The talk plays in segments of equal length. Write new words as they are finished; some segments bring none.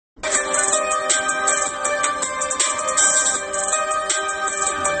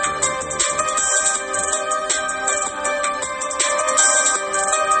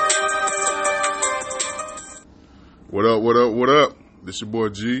What up, what up, what up? This your boy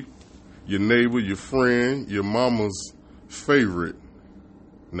G, your neighbor, your friend, your mama's favorite.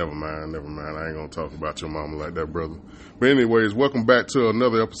 Never mind. I ain't gonna talk about your mama like that, brother. But anyways, welcome back to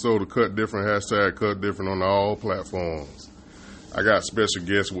another episode of Cut Different, hashtag Cut Different on all platforms. I got special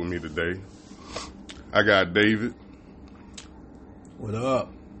guests with me today. I got David. What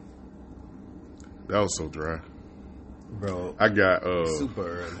up? That was so dry. Bro, I got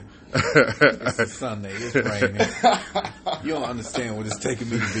super early. It's a Sunday. It's raining. You don't understand what it's taking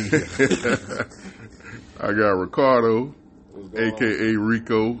me to be here. I got Ricardo, a.k.a.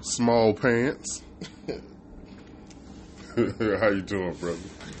 Rico Small Pants. How you doing, brother?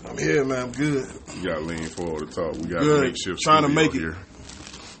 I'm here, man. I'm good. You got to lean forward to talk. We got Good. a makeshift Trying to studio make it. here.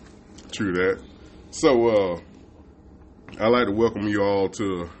 True that. So, I'd like to welcome you all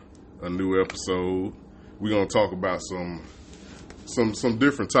to a new episode. We're going to talk about some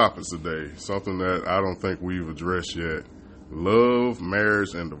different topics today. Something that I don't think we've addressed yet. Love,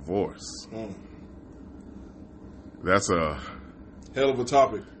 marriage, and divorce. That's a... Hell of a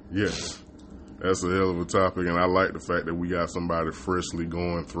topic. Yes. That's a hell of a topic, and I like the fact that we got somebody freshly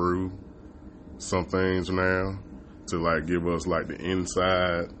going through some things now to like give us like the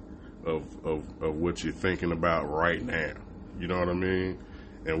inside of what you're thinking about right now. You know what I mean?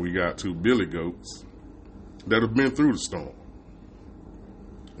 And we got two Billy Goats that have been through the storm,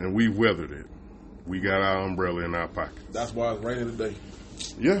 and we weathered it. We got our umbrella in our pocket. That's why it's raining today.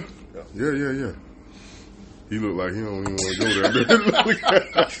 Yeah. He looked like he don't even want to go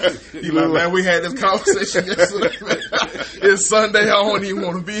there. He like, man, we had this conversation yesterday, man. It's Sunday. I don't even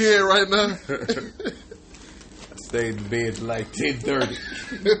want to be here right now. I stayed in bed till like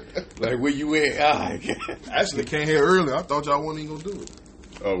 10:30. Like, where you at? I Actually came here early. I thought y'all wasn't even going to do it.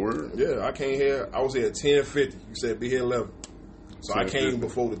 Oh, word? Yeah, I came here. I was here at 10:50. You said be here 11. So I came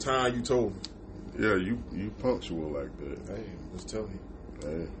before the time you told me. Yeah, you punctual like that. Hey, just tell me.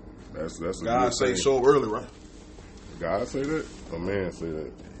 Hey, that's a God good say thing. show up early, right? God say that? Or man say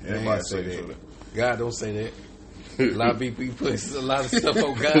that? Everybody say say that. God don't say that. A lot of people put a lot of stuff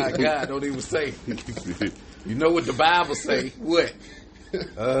on God. God don't even say. You know what the Bible say? What?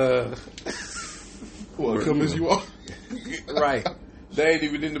 Well, come as you are. Right. They ain't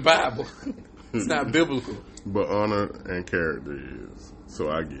even in the Bible. It's not biblical. But honor and character is. So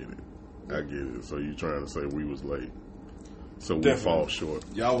I get it. So you trying to say we was late. So we Definitely. fall short.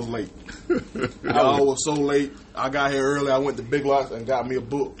 Y'all was late. Y'all was so late. I got here early. I went to Big Lots and got me a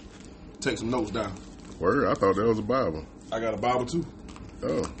book. Take some notes down. Word, I thought that was a Bible. I got a Bible too.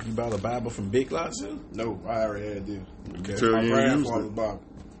 Oh. You bought a Bible from Big Lots? No, I already had this. You tell My you ain't used grandfather's it. Bible.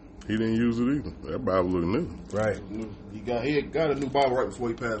 He didn't use it either. That Bible look new. Right. He got a new Bible right before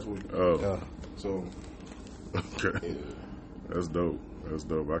he passed away. Oh. So Okay. yeah. That's dope.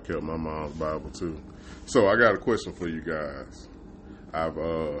 I kept my mom's Bible too. So I got a question for you guys.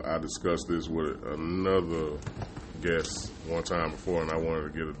 I discussed this with another guest one time before, and I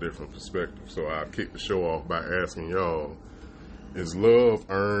wanted to get a different perspective. So I kicked the show off by asking y'all: is love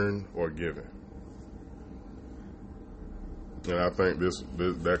earned or given? And I think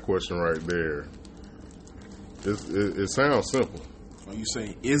that question right there, it sounds simple. Are you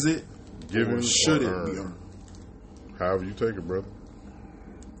saying is it Given or should or it be earned? However you take it, brother.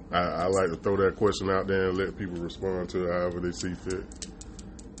 I like to throw that question out there and let people respond to it however they see fit.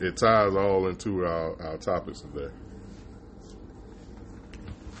 It ties all into our topics today.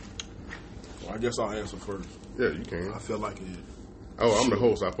 Well, I guess I'll answer first. Yeah, you can. I feel like it. Oh, I'm the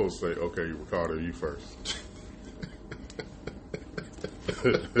host. I'm supposed to say, okay, Ricardo, you first.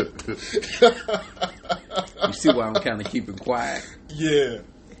 You see why I'm kind of keeping quiet? Yeah.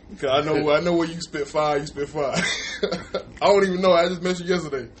 Cause I know where you spit fire, you spit fire. I don't even know. I just mentioned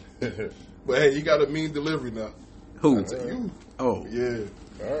yesterday. But hey, you got a mean delivery now. Who? You. Oh. Yeah.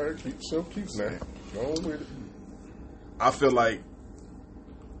 All right, keep yourself cute now. Go on with it. I feel like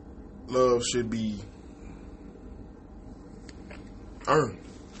love should be earned.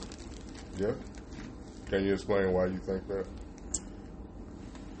 Yeah. Can you explain why you think that?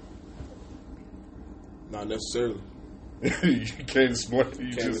 Not necessarily. You can't explain.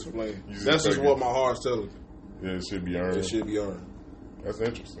 You Can't just explain. you That's just think what my heart's telling me. Yeah, it should be earned. It should be earned. That's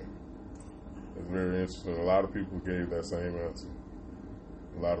interesting. That's very interesting. A lot of people gave that same answer.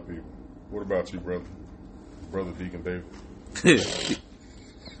 A lot of people. What about you, brother? Brother Deacon David?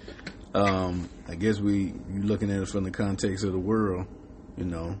 I guess you looking at it from the context of the world. You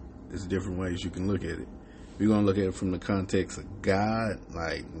know, there's different ways you can look at it. If you're gonna look at it from the context of God,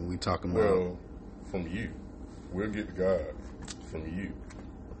 like when we talking about, Well, from you, we'll get to God from you.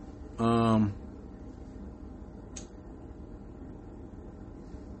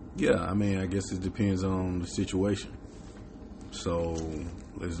 Yeah, I mean, I guess it depends on the situation. So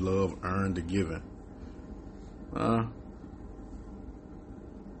is love earned or given?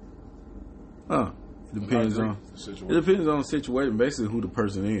 It depends on The situation. it depends on the situation. Basically, who the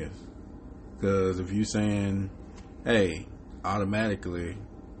person is. Because if you're saying, "Hey," automatically,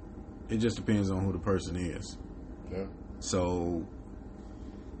 it just depends on who the person is. Yeah. So,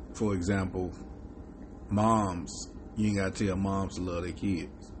 for example, moms, you ain't got to tell moms to love their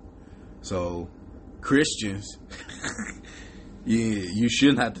kids. So, Christians, you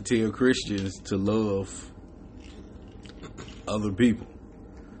shouldn't have to tell Christians to love other people.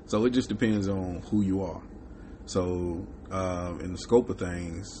 So, it just depends on who you are. So, in the scope of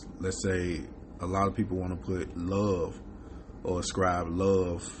things, let's say a lot of people want to put love or ascribe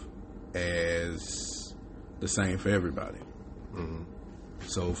love as the same for everybody. Mm-hmm.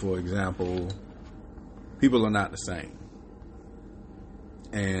 So, for example, people are not the same,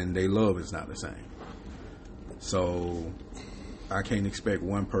 and their love is not the same. So, I can't expect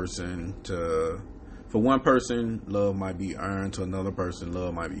one person to. For one person, love might be earned. To another person,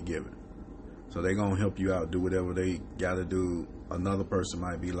 love might be given. So they're gonna help you out, do whatever they gotta do. Another person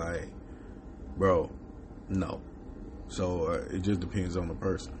might be like, "Bro, no." So it just depends on the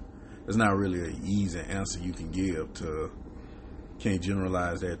person. It's not really an easy answer you can give to. Can't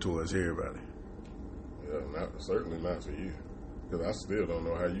generalize that towards everybody. Yeah, certainly not for you. Because I still don't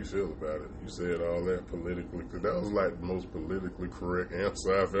know how you feel about it. You said all that politically. Cause that was like the most politically correct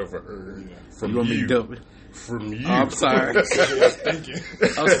answer I've ever heard from You want me you. to dump it? From you. Oh, I'm sorry. Thinking.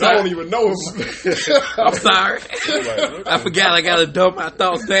 I'm I sorry. don't even know him. I'm sorry. Like, I forgot I gotta dump my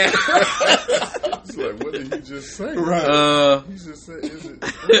thoughts down. it's like, what did he just say? Right. He just said, is it?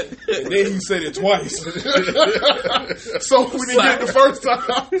 And then he said it twice. So we didn't get it the first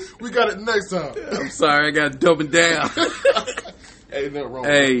time. We got it next time. I'm sorry, I gotta dump it down. Ain't nothing wrong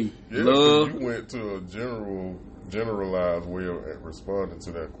with Hey, Yeah, 'cause love. you went to a generalized way of responding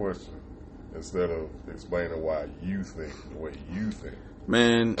to that question instead of explaining why you think the way you think.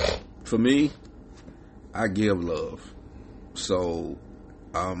 Man, for me, I give love. So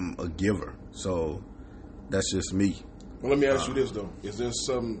I'm a giver. So that's just me. Well, let me ask you this though: Is there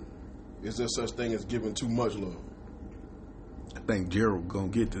such thing as giving too much love? I think Gerald gonna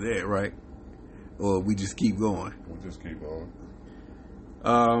get to that, right? Or we just keep going. We just keep going.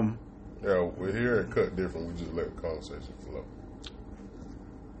 Um, Yeah, we're here at Cut Different. We just let the conversation flow.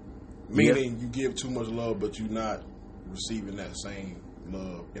 Meaning you give too much love, but you're not receiving that same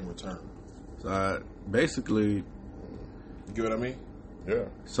love in return. so basically, You get what I mean? Yeah.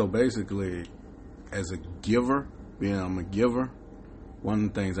 So basically, as a giver, being I'm a giver, one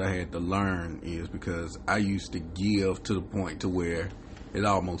of the things I had to learn is because I used to give to the point to where it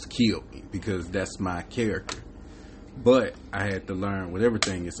almost killed me because that's my character. But I had to learn with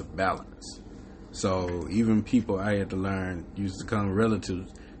everything it's a balance. So even people I had to learn used to come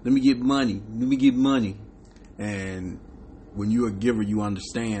relatives. Let me get money. Let me get money. And when you're a giver, you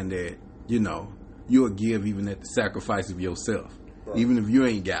understand that, you'll give even at the sacrifice of yourself. Right. Even if you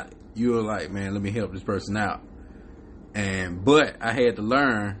ain't got it. You're like, man, let me help this person out. But I had to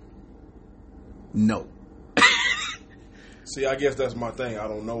learn, no. See, I guess that's my thing. I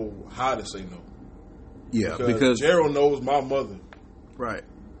don't know how to say no. Yeah, Because Gerald knows my mother, right.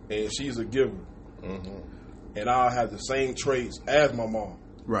 and she's a giver. Mm-hmm. And I have the same traits as my mom.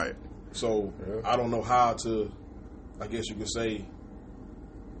 Right. So Yeah. I don't know how to, I guess you could say,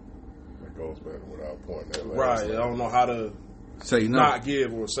 It goes back without pointing that last right. I don't know how to Say no. not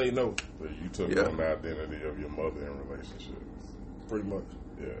give or say no, So you took Yeah. on the identity of your mother in relationships. pretty much.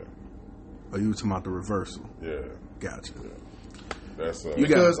 Yeah. Are you talking about the reversal? Yeah. Gotcha. That's You got-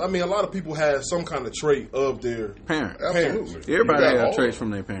 Because, I mean, a lot of people have some kind of trait of their Parent. absolutely. Everybody You got has all traits of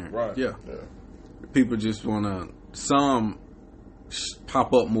from their parent. Right. Yeah. them. Yeah. People just want to, some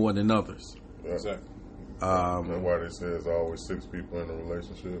pop up more than others. Yeah. exactly. That's why they say there's always 6 people in a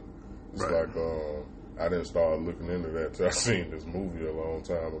relationship. It's Right. like I didn't start looking into that till I seen this movie a long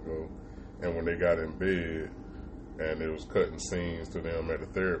time ago. And when they got in bed and it was cutting scenes to them at the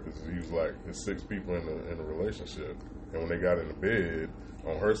therapist, he was like, "There's 6 people in a relationship." And when they got in the bed,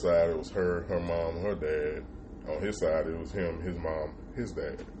 on her side it was her mom, her dad. On his side it was him, his mom, his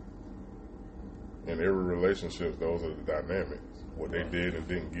dad. In every relationship, those are the dynamics. What they did and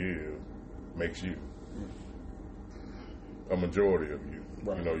didn't give makes you. A majority of you.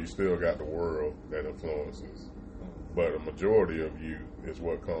 Right. You still got the world that influences. But a majority of you is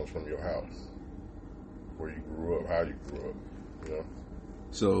what comes from your house. Where you grew up, how you grew up.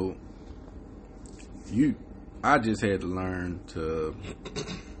 So, I just had to learn to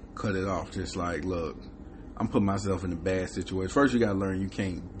cut it off. Just like, look, I'm putting myself in a bad situation. First, you got to learn you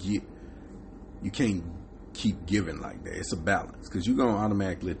can't keep giving like that. It's a balance because you're gonna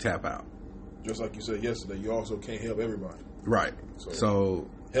automatically tap out. Just like you said yesterday, you also can't help everybody. Right. So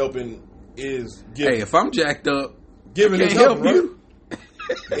helping is giving. Hey, if I'm jacked up, giving I is can't help helping, you.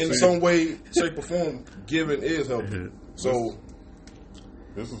 Right? In some way, shape, or form, giving is helping. So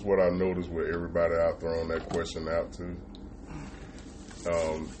this is what I noticed with everybody out throwing that question out to.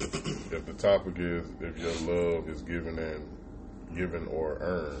 If the topic is if your love is given or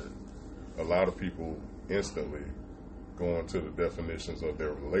earned, a lot of people instantly go into the definitions of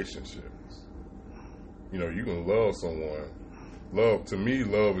their relationships. You know, you can love someone. Love, to me,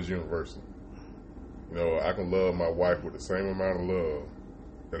 love is universal. You know, I can love my wife with the same amount of love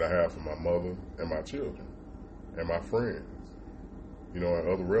that I have for my mother and my children and my friends. You know, and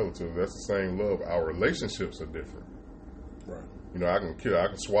other relatives. That's the same love. Our relationships are different. right. You know, I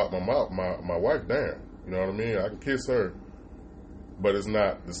can swap my wife down. You know what I mean? I can kiss her, but it's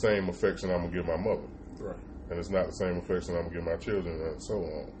not the same affection I'm gonna give my mother, Right. and it's not the same affection I'm gonna give my children, and so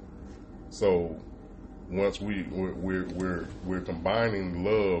on. So once we're combining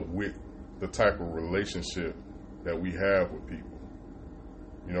love with the type of relationship that we have with people.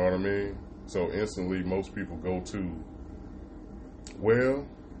 You know what I mean? So instantly, most people go to, well,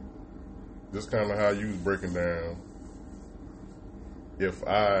 just kind of how you was breaking down.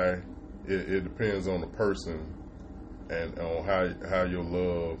 It depends on the person and on how your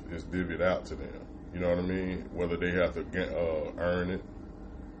love is divvied out to them. You know what I mean? Whether they have to earn it.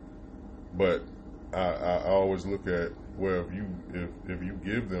 But I always look at, well, if you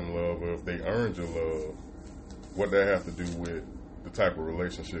give them love, or if they earned your love, what that have to do with the type of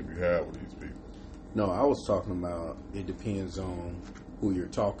relationship you have with these people. No, I was talking about it depends on who you're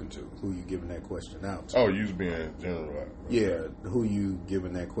talking to, who you giving that question out to. Oh, you was being general. Yeah, who you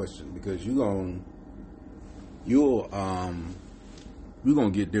giving that question, because you're gonna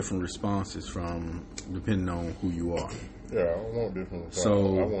get different responses from depending on who you are. Yeah, I don't want different responses.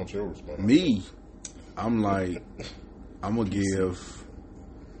 So I want your response. Me, I'm like, I'm gonna give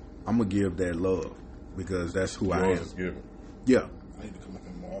that love because that's who I am. Is given. Yeah. I need to come up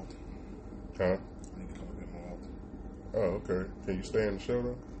here more often. Huh? I need to come up here more often. Oh, okay. Can you stay in the show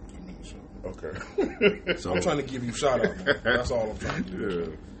though? I'm in the show. Okay. So I'm trying to give you shout out, man. That's all I'm trying to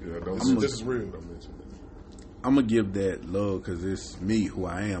do. Yeah. This is real. I'm gonna give that love because it's me, who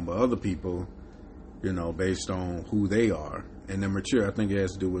I am. But other people, you know, based on who they are and their mature, I think it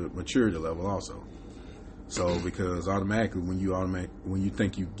has to do with maturity level also. So because automatically when you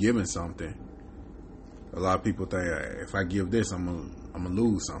think you're giving something, a lot of people think if I give this, I'm gonna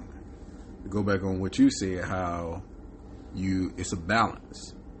lose something. To go back on what you said, how it's a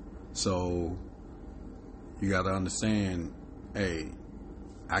balance. So you got to understand, hey,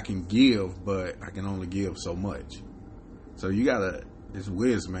 I can give, but I can only give so much. So you got to, it's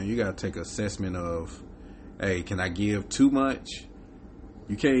wisdom, man. You got to take assessment of, hey, can I give too much?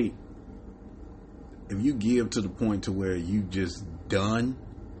 You can't, if you give to the point to where you just done,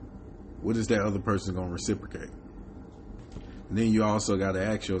 what is that other person going to reciprocate? And then you also got to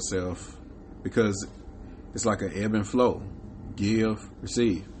ask yourself, because it's like an ebb and flow, give,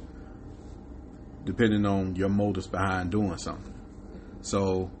 receive, depending on your motives behind doing something.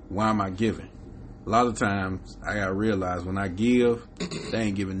 So why am I giving? A lot of times I got to realize when I give, they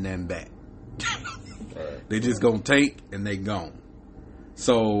ain't giving nothing back. Right. They just going to take and they gone.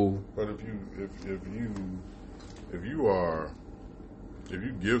 So, but if you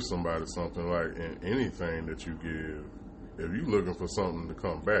give somebody something, like in anything that you give, if you're looking for something to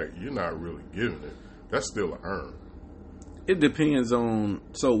come back, you're not really giving it. That's still an earn. it depends on.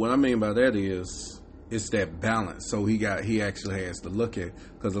 So what I mean by that is it's that balance. So he actually has to look at,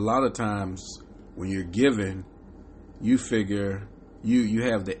 because a lot of times when you're giving, you figure you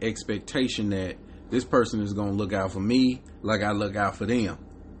have the expectation that this person is going to look out for me like I look out for them.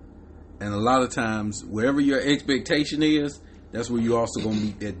 And a lot of times, wherever your expectation is, that's where you also going to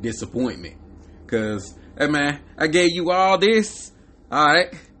meet that disappointment. Because, hey man, I gave you all this. All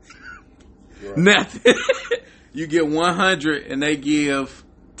right. Nothing. You get 100 and they give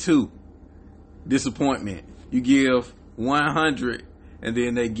 2. Disappointment. You give 100 and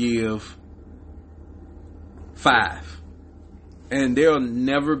then they give 5. And they'll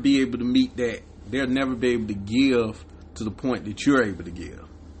never be able to meet that. They'll never be able to give to the point that you're able to give.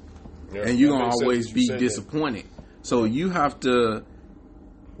 Yeah, and you're going to always be disappointed. So you have to,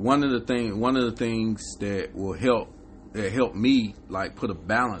 one of the things that will help me like put a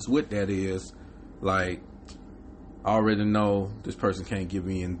balance with that is like, I already know this person can't give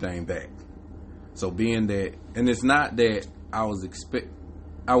me anything back. So being that, and it's not that I was expecting,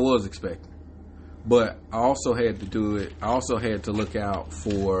 but I also had to do it. I also had to look out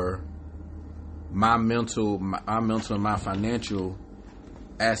for my mental and my financial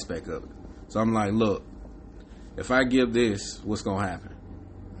aspect of it. So I'm like, look, if I give this, what's gonna happen?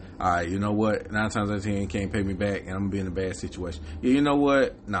 All right, you know what? 9 times out of 10, you can't pay me back, and I'm gonna be in a bad situation. Yeah, you know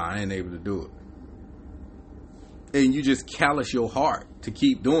what? Nah, I ain't able to do it. And you just callous your heart to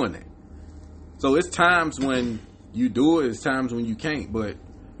keep doing it. So it's times when you do it, it's times when you can't, but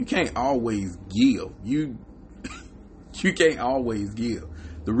you can't always give. You can't always give.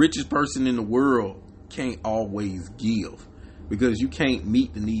 The richest person in the world can't always give because you can't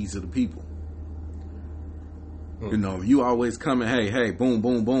meet the needs of the people. You know, you always come and hey, boom,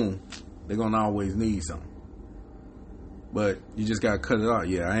 boom, boom. They're gonna always need something. But you just gotta cut it out.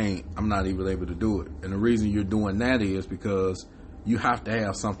 Yeah, I'm not even able to do it. And the reason you're doing that is because you have to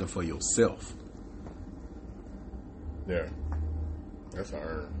have something for yourself. Yeah. That's an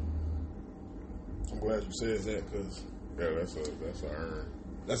earn. I'm glad you said that because that's an earn.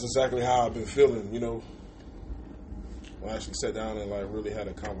 That's exactly how I've been feeling, you know. When I actually sat down and like really had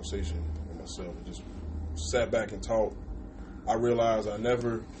a conversation with myself and just sat back and talked, I realized I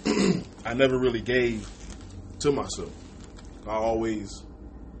never really gave to myself. I always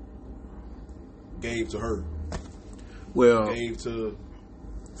gave to her. Well, gave to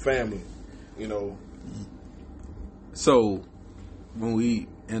family, you know. So when we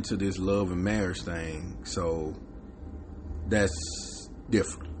enter this love and marriage thing, so that's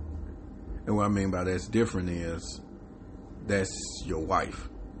different. And what I mean by that's different is that's your wife.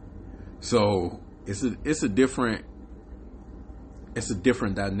 So it's a different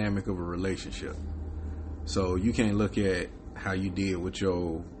dynamic of a relationship. So you can't look at how you did with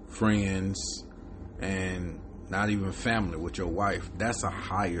your friends and not even family with your wife. That's a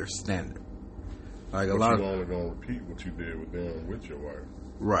higher standard. Like but a lot you're of only gonna repeat what you did with them with your wife.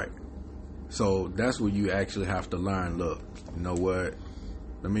 right. So that's where you actually have to learn. Look, you know what?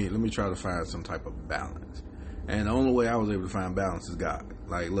 Let me try to find some type of balance. And the only way I was able to find balance is God.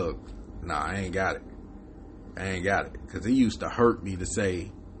 Like, look, nah, I ain't got it. Because it used to hurt me to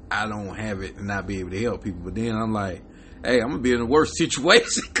say I don't have it and not be able to help people. But then I'm like, hey, I'm going to be in a worse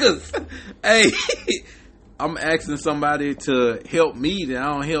situation because, hey, I'm asking somebody to help me that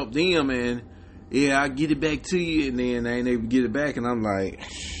I don't help them. And, yeah, I'll get it back to you. And then I ain't able to get it back. And I'm like,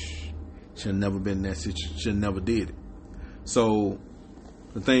 should have never been in that situation. Should have never did it. So,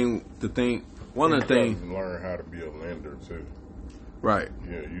 one of the things. Learn how to be a lender, too. Right.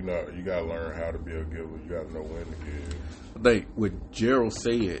 Yeah, you gotta learn how to be a giver. You gotta know when to give. I think what Gerald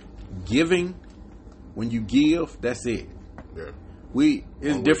said, giving, when you give, that's it. Yeah.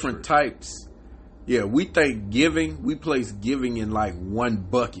 It's different types. Yeah, we think giving, we place giving in like one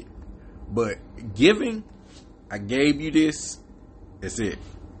bucket. But giving, I gave you this, that's it.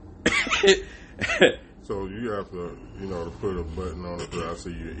 So you have to, to put a button on it, because I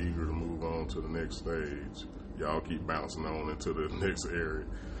see you're eager to move on to the next stage. Y'all keep bouncing on into the next area.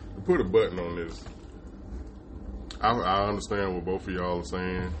 To put a button on this, I understand what both of y'all are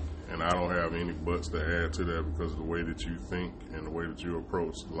saying, and I don't have any buts to add to that because of the way that you think and the way that you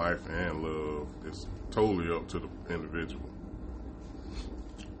approach life and love is totally up to the individual.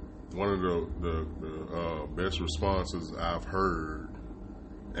 One of the best responses I've heard,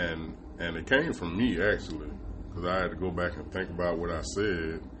 and it came from me actually, because I had to go back and think about what I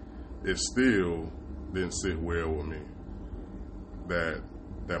said, it still didn't sit well with me. That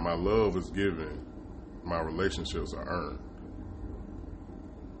my love is given, my relationships are earned.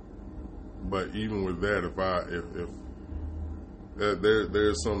 But even with that, if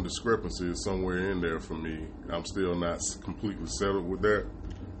there's some discrepancy somewhere in there for me, I'm still not completely settled with that.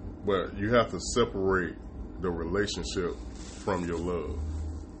 But you have to separate the relationship from your love.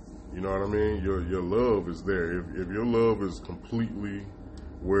 You know what I mean? Your love is there. If your love is completely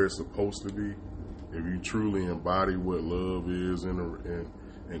where it's supposed to be, if you truly embody what love is in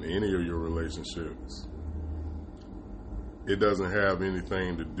any of your relationships, it doesn't have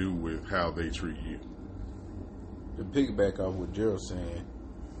anything to do with how they treat you. To piggyback off what Gerald's saying,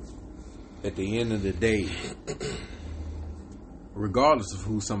 at the end of the day, regardless of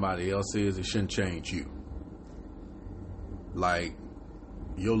who somebody else is, it shouldn't change you. Like,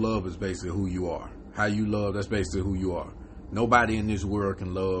 your love is basically who you are. How you love, that's basically who you are. Nobody in this world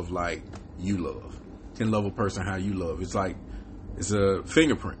can love like you love. Can love a person how you love. It's like, it's a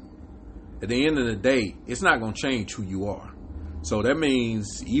fingerprint. At the end of the day, it's not going to change who you are. So that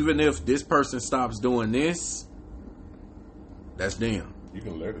means even if this person stops doing this, that's them. You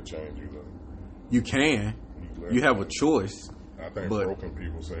can let it change you, though. You can. You have a choice. I think broken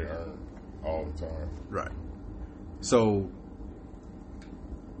people say earn all the time. Right. So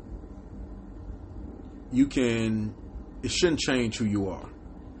it shouldn't change who you are.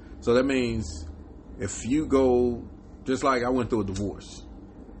 So that means if you go, just like I went through a divorce,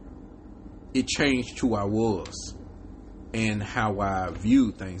 it changed who I was and how I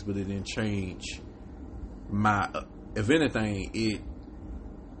viewed things, but it didn't change my, if anything, it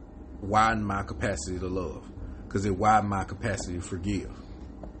widened my capacity to love, because it widened my capacity to forgive.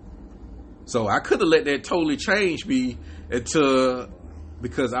 So I could have let that totally change me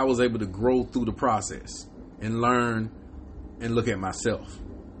because I was able to grow through the process and learn and look at myself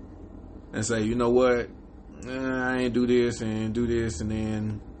and say, you know what, I ain't do this and do this, and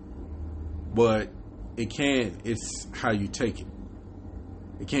then, but it's how you take it.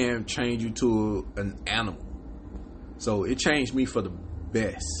 It can change you to an animal. So it changed me for the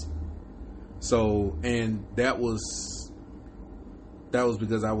best. So, and that was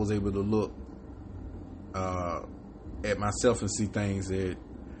because I was able to look at myself and see things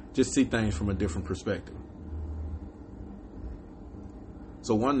from a different perspective.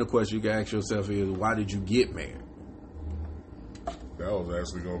 So one of the questions you can ask yourself is, why did you get married? That was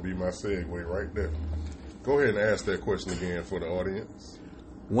actually going to be my segue right there. Go ahead and ask that question again for the audience.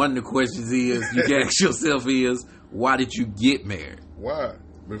 One of the questions you can ask yourself is, why did you get married? Why?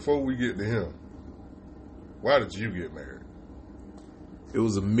 Before we get to him, why did you get married? It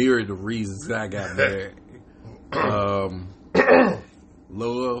was a myriad of reasons that I got married.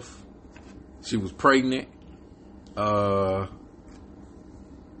 Love. She was pregnant.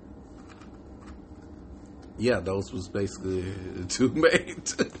 Yeah, those was basically two main.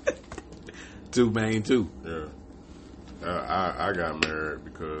 Yeah. I got married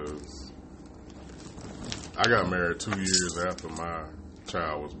because I got married 2 years after my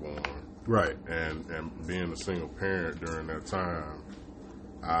child was born. Right. And being a single parent during that time,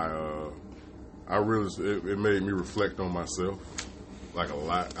 I really, it made me reflect on myself like a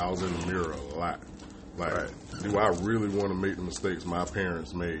lot. I was in the mirror a lot. Like, right. Do I really want to make the mistakes my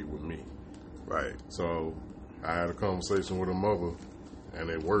parents made with me? Right. So I had a conversation with a mother, and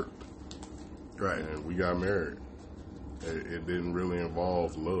it worked. Right. And we got married. It didn't really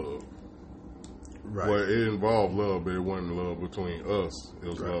involve love. Right. Well, it involved love, but it wasn't love between us. It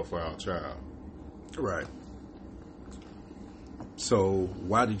was right. love for our child. Right. So,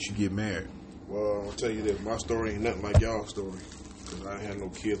 why did you get married? Well, I'll tell you this. My story ain't nothing like y'all's story, because I ain't had no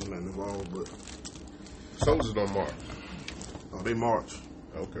kids or nothing involved, but... Soldiers don't march. Oh, they march.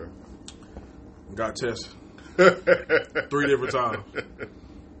 Okay. Got tested. 3 different times.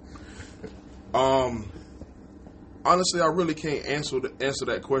 Honestly, I really can't answer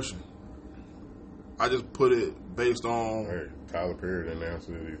that question. I just put it based on... Hey, Tyler Perry didn't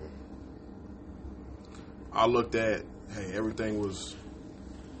answer it either. I looked at, hey, everything was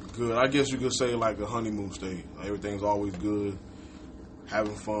good. I guess you could say like a honeymoon stage. Like, everything's always good,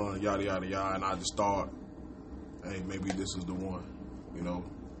 having fun, yada, yada, yada. And I just thought, hey, maybe this is the one, you know.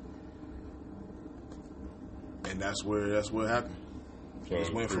 And that's where it happened. So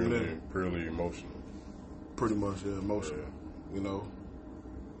just went from there. Purely emotional. Pretty much, yeah, emotional. Yeah. You know,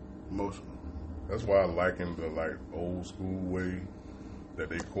 emotional. That's why I liken the old school way that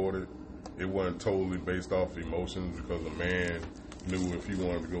they courted. It wasn't totally based off emotions, because a man knew if he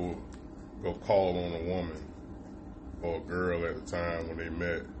wanted to go call on a woman or a girl at the time when they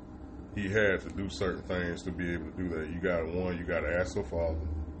met, he had to do certain things to be able to do that. You got to ask her father.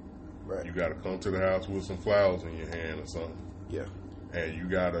 Right. You got to come to the house with some flowers in your hand or something. Yeah. And you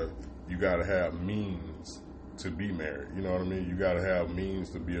gotta have means to be married. You know what I mean? You gotta have means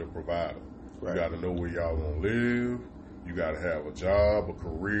to be a provider. Right. You gotta know where y'all gonna live. You gotta have a job, a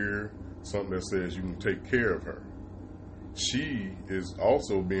career, something that says you can take care of her. She is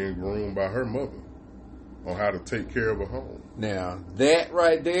also being groomed by her mother on how to take care of a home. Now, that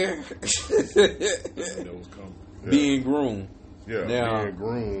right there, being groomed. Yeah, now, being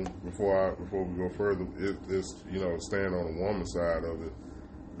groomed, before we go further, it's, stand on the woman's side of it.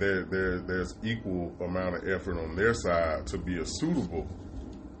 There's equal amount of effort on their side to be a suitable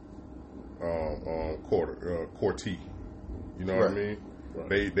courtee. You know what I mean?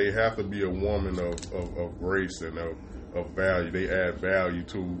 Right. They have to be a woman of grace and of value. They add value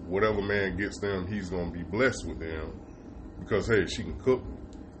to whatever man gets them. He's going to be blessed with them because, hey, she can cook,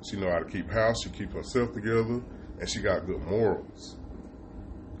 she know how to keep house, she keep herself together, and she got good morals.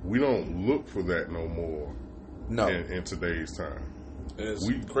 We don't look for that no more. No. In today's time. And it's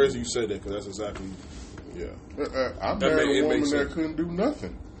crazy you said that, because that's exactly, I married a woman that couldn't do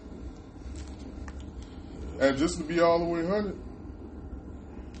nothing. And just to be all the way 100,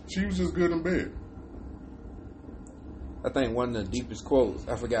 she was just good in bed. I think one of the deepest quotes,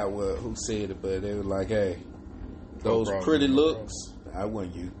 I forgot who said it, but they were like, hey, those pretty looks, I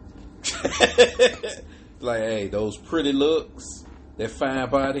want you. Like, hey, those pretty looks, that fine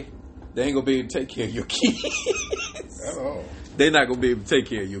body, they ain't gonna be able to take care of your kids at all. They're not gonna be able to take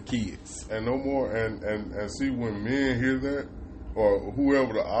care of your kids. And no more. And see, when men hear that, or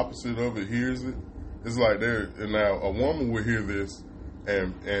whoever the opposite of it hears it, it's like they're, and now a woman will hear this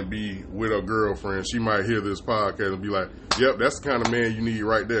and be with her girlfriend. She might hear this podcast and be like, "Yep, that's the kind of man you need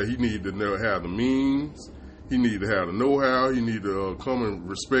right there. He need to know, have the means. He need to have the know-how. He need to come in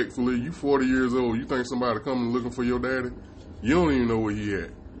respectfully. You 40 years old. You think somebody coming looking for your daddy? You don't even know where he at.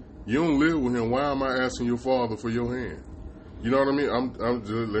 You don't live with him. Why am I asking your father for your hand? You know what I mean? I'm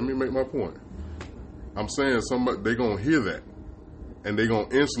just, let me make my point. I'm saying somebody, they gonna hear that, and they gonna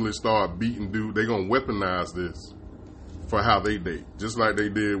instantly start beating dude. They gonna weaponize this for how they date, just like they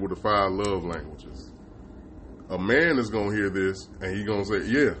did with the 5 love languages. A man is gonna hear this, and he gonna say,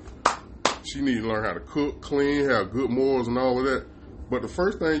 "Yeah, she need to learn how to cook, clean, have good morals, and all of that." But the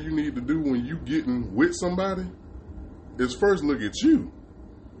first thing you need to do when you getting with somebody is first look at you.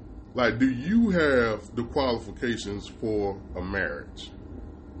 Like, do you have the qualifications for a marriage?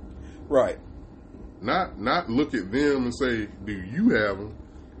 Right. Not look at them and say, "Do you have them?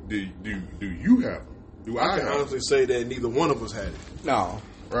 Do you have them? Do I I can have honestly say that neither one of us had it. No.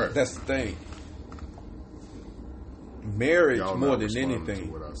 Right. That's the thing. Marriage Y'all more not than responding anything.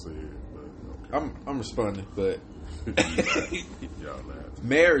 to what I said, but okay. I'm responding, but Y'all not.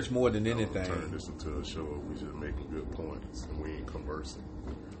 marriage more than Y'all anything. turn this into a show of we just making good points and we ain't conversing.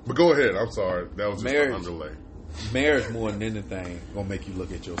 But go ahead. I'm sorry. That was just an underlay. Marriage more than anything gonna make you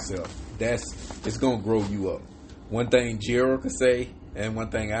look at yourself. It's gonna grow you up. One thing Gerald could say, and one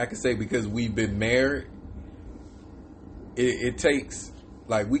thing I could say, because we've been married, it takes,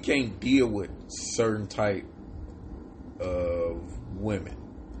 like, we can't deal with certain type of women,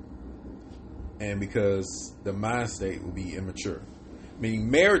 and because the mind state will be immature. Meaning,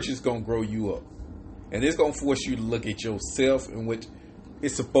 marriage is gonna grow you up, and it's gonna force you to look at yourself, in which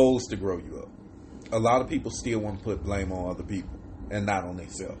it's supposed to grow you up. A lot of people still want to put blame on other people and not on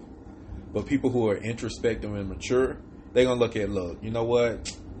themselves. But people who are introspective and mature, they're going to look at, look, you know what?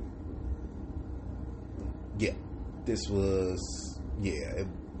 Yeah, this was, it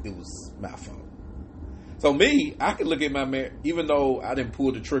was my fault. So me, I can look at my marriage, even though I didn't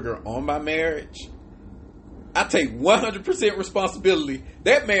pull the trigger on my marriage, I take 100% responsibility.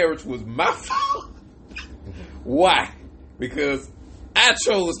 That marriage was my fault. Why? Because I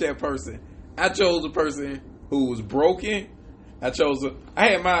chose that person. I chose a person who was broken. I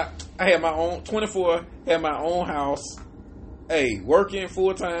had my own 24, had my own house. Hey, working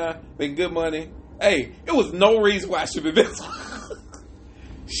full time, making good money. Hey, it was no reason why I should be with her.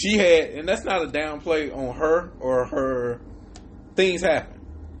 She had, and that's not a downplay on her or her. Things happen.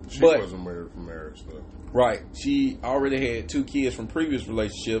 She but, wasn't married for marriage, though. Right. She already had 2 kids from previous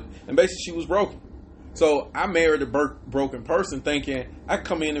relationship, and basically she was broken. So I married a broken person thinking I could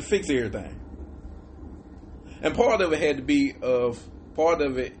come in and fix everything. And part of it had to be it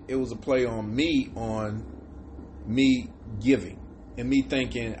was a play on me giving and me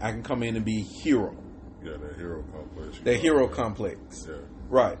thinking I can come in and be hero. Yeah, that hero complex. That hero complex. Yeah.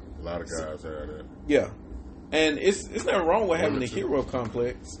 Right. A lot of guys have that. Yeah. And it's nothing wrong with having a hero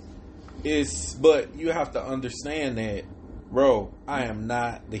complex. But you have to understand that, bro, I am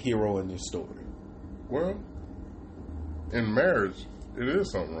not the hero in this story. Well, in marriage, it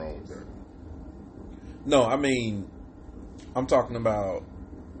is something wrong with that. No, I mean, I'm talking about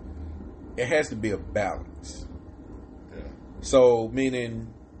it has to be a balance. Yeah. So,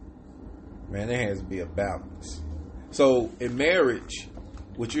 meaning, man, there has to be a balance. So, in marriage,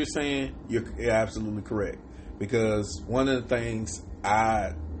 what you're saying, you're absolutely correct. Because one of the things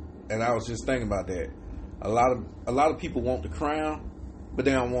I was just thinking about that, a lot of people want the crown, but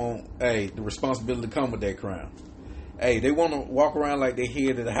they don't want, the responsibility to come with that crown. Hey, they want to walk around like they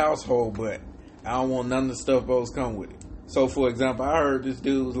head of the household, but I don't want none of the stuff those come with it. So, for example, I heard this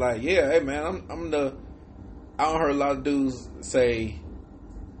dude was like, "Yeah, hey man, I don't heard a lot of dudes say,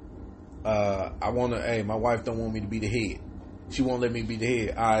 my wife don't want me to be the head. She won't let me be the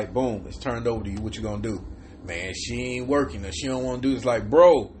head. All right, boom, it's turned over to you. What you gonna do? Man, she ain't working, or she don't want to do this." Like,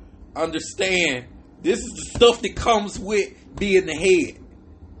 bro, understand, this is the stuff that comes with being the head.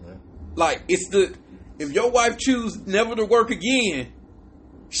 Yeah. Like, if your wife choose never to work again,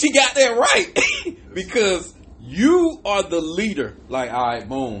 she got that right. Because you are the leader. Like, all right,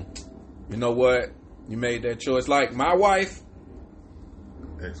 boom. You know what? You made that choice. Like, my wife.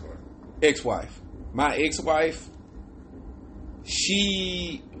 Ex-wife. My ex-wife,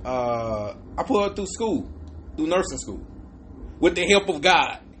 she, I put her through nursing school. With the help of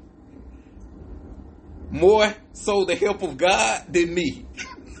God. More so the help of God than me.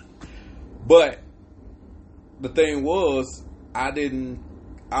 But the thing was, I didn't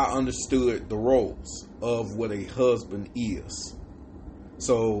I understood the roles of what a husband is.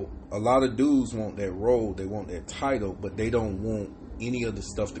 So a lot of dudes want that role, they want that title, but they don't want any of the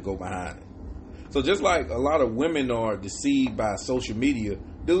stuff to go behind it. So just like a lot of women are deceived by social media,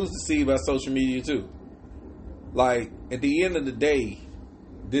 dudes deceived by social media too. Like, at the end of the day,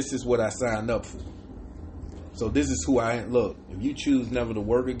 this is what I signed up for. So this is who I am. Look, if you choose never to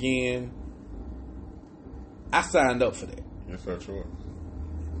work again, I signed up for that. It's her choice.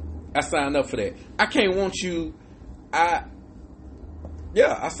 I signed up for that. I can't want you. I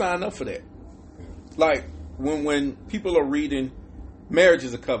signed up for that. Like, when people are reading, marriage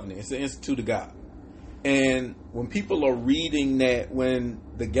is a covenant. It's an institute of God. And when people are reading that, when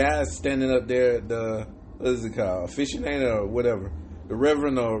the guy's standing up there, what is it called? Officiant or whatever. The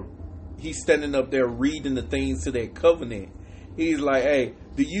reverend, or he's standing up there reading the things to that covenant. He's like, hey,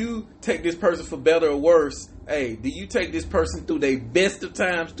 do you take this person for better or worse? Hey, do you take this person through their best of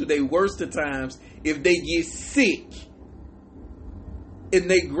times, through their worst of times? If they get sick, in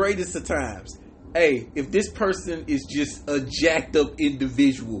their greatest of times. Hey, if this person is just a jacked up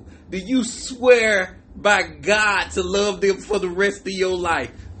individual, do you swear by God to love them for the rest of your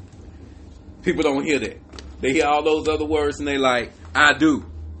life? People don't hear that. They hear all those other words and they like, I do.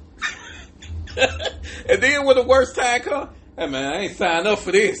 And then when the worst time comes, hey man, I ain't signed up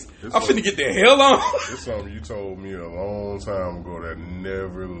for this. I'm finna get the hell on. It's something you told me a long time ago that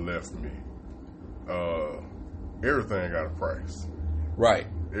never left me. Everything got a price. Right.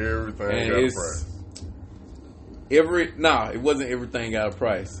 Everything and got a price. It wasn't everything got a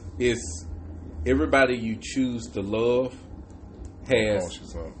price. It's everybody you choose to love has.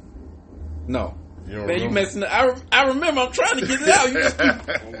 No. You messing up. I remember. I'm trying to get it out. You just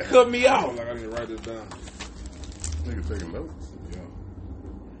keep cutting me off. Like I need to write this down. Nigga taking notes. Yeah.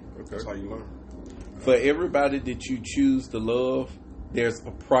 Okay. That's how you learn. For everybody that you choose to love, there's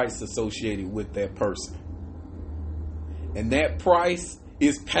a price associated with that person. And that price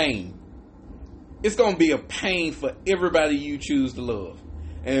is pain. It's going to be a pain for everybody you choose to love.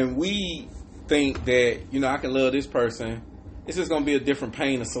 And we think that, I can love this person. It's just going to be a different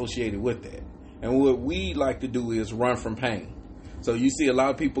pain associated with that. And what we like to do is run from pain. So you see a lot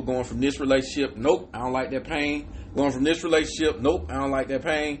of people going from this relationship, nope, I don't like that pain. Going from this relationship, nope, I don't like that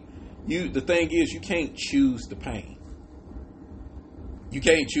pain. The thing is, you can't choose the pain. You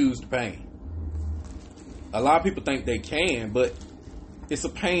can't choose the pain. A lot of people think they can, but it's a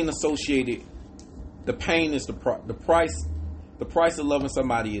pain associated. The pain is the price. The price of loving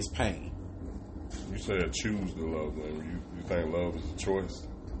somebody is pain. You said choose to love them. You think love is a choice?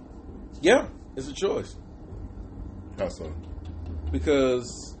 Yeah, it's a choice. How so?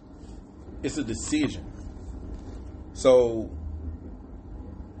 Because it's a decision. So,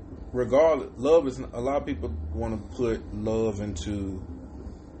 regardless, love is. A lot of people want to put love into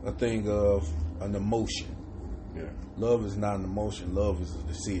a thing of an emotion. Yeah. Love is not an emotion. Love is a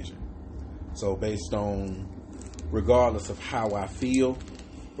decision. So based on, regardless of how I feel,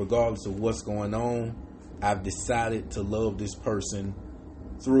 regardless of what's going on, I've decided to love this person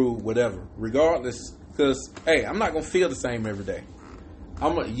through whatever. Regardless, because, hey, I'm not going to feel the same every day.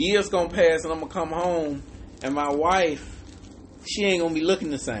 Years going to pass and I'm going to come home and my wife, she ain't going to be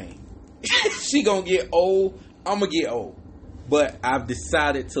looking the same. She going to get old. I'm going to get old. But I've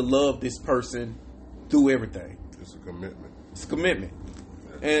decided to love this person through everything. It's a commitment. It's a commitment.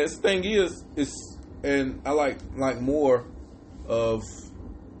 And the thing is, and I like more of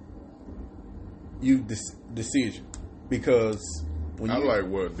decision, because when I like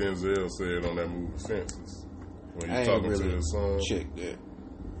what Denzel said on that movie Fences when he was talking to his son. Check that.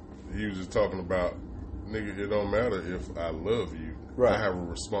 He was just talking about, nigga, it don't matter if I love you. Right. I have a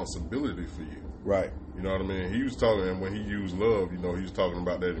responsibility for you. Right. You know what I mean? He was talking, and when he used love, he was talking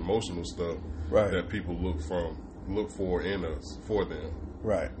about that emotional stuff that people look for in us, for them.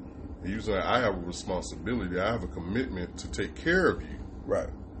 Right. He was saying, I have a responsibility. I have a commitment to take care of you. Right.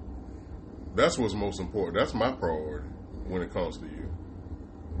 That's what's most important. That's my priority when it comes to you.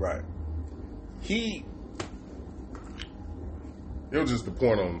 Right. It was just the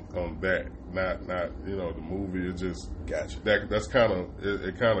point on that, not the movie. It just gotcha. That's kind of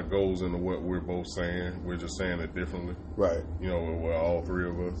it. Kind of goes into what we're both saying. We're just saying it differently. Right. Well, all three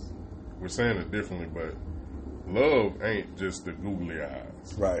of us, we're saying it differently, but love ain't just the googly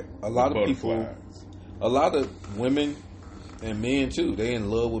eyes. Right. A lot of people, a lot of women and men too, they in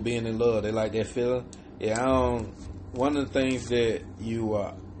love with being in love. They like that feeling. Yeah, one of the things that you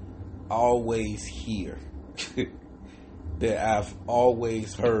always hear that I've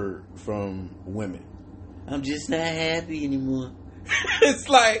always heard from women, I'm just not happy anymore. It's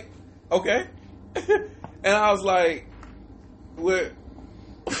like, okay. And I was like,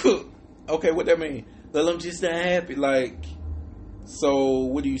 Okay, what that mean? Well, I'm just not happy. Like, so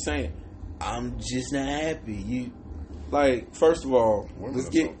what are you saying? I'm just not happy. You, like, first of all, Women let's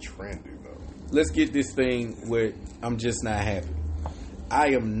are get so trendy though. let's get this thing with I'm just not happy. I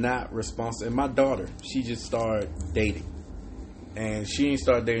am not responsible. And my daughter, she just started dating, and she ain't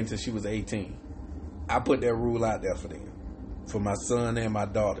started dating until she was 18. I put that rule out there for them, for my son and my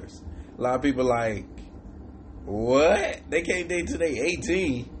daughters. A lot of people like, what? They can't date till they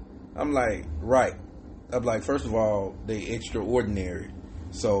 18. I'm like, right. I'm like, first of all, they extraordinary.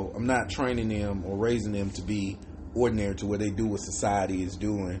 So I'm not training them or raising them to be ordinary to what they do what society is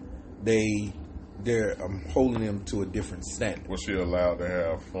doing. I'm holding them to a different standard. Was she allowed to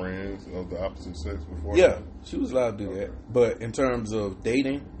have friends of the opposite sex before? Yeah, that? she was allowed to do Okay. that. But in terms of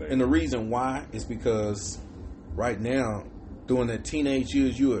dating, and the reason why is because right now, during the teenage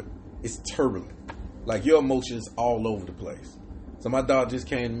years, it's turbulent. Like, your emotions all over the place. So my daughter just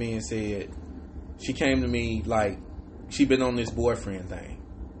came to me and said, she came to me like, she been on this boyfriend thing.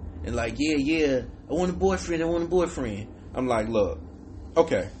 And like, yeah, I want a boyfriend. I'm like, look,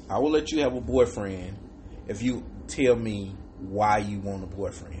 okay, I will let you have a boyfriend if you tell me why you want a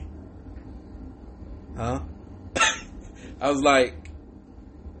boyfriend. Huh? I was like,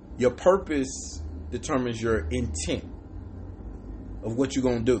 your purpose determines your intent of what you're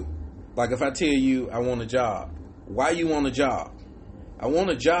going to do. Like, if I tell you I want a job, why you want a job? I want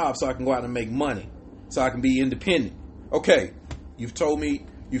a job so I can go out and make money, so I can be independent. Okay, you've told me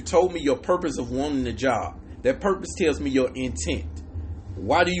your purpose of wanting a job. That purpose tells me your intent.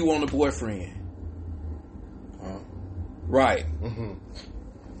 Why do you want a boyfriend? Right. Mm-hmm.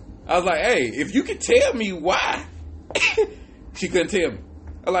 I was like, hey, if you could tell me why. She couldn't tell me.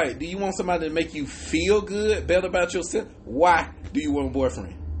 I'm like, do you want somebody to make you feel good, better about yourself? Why do you want a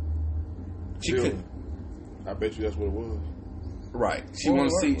boyfriend? She Really? couldn't. I bet you that's what it was. Right. She Well,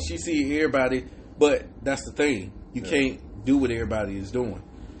 wants to see. right. She see everybody, but that's the thing. You can't do what everybody is doing.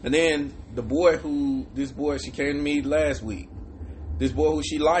 And then this boy, she came to me last week. This boy who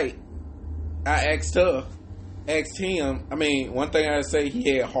she liked, I asked him. I mean, one thing I say,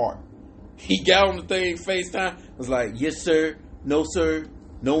 he had heart. He got on the thing, FaceTime, was like, yes sir, no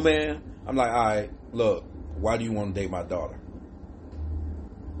ma'am. I'm like, all right, look, why do you want to date my daughter?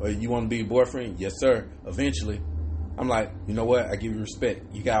 Or you want to be a boyfriend? Yes sir, eventually. I'm like, you know what? I give you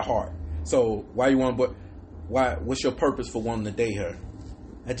respect. You got heart. So why you want to? What's your purpose for wanting to date her?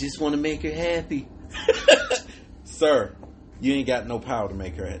 I just want to make her happy. Sir, you ain't got no power to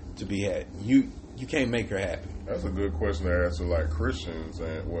make her to be happy. You can't make her happy. That's a good question to ask to like Christians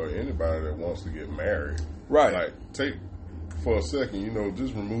and anybody that wants to get married. Right. Like, take for a second,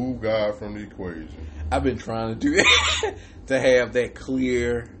 just remove God from the equation. I've been trying to do that to have that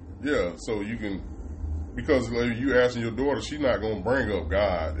clear. Yeah, so you can, because like, you asking your daughter, she's not going to bring up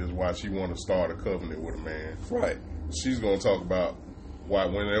God is why she want to start a covenant with a man. Right. She's going to talk about why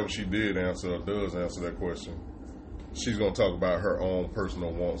whenever she did answer or does answer that question, she's going to talk about her own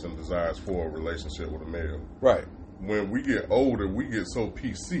personal wants and desires for a relationship with a male. Right. When we get older, we get so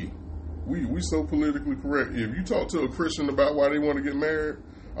PC. We so politically correct. If you talk to a Christian about why they want to get married,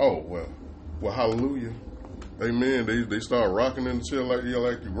 oh, well, hallelujah. Amen. They start rocking in the chair like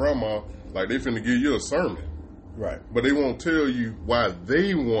your grandma, like they finna give you a sermon. Right. But they won't tell you why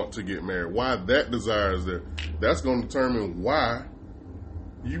they want to get married, why that desire is there. That's going to determine why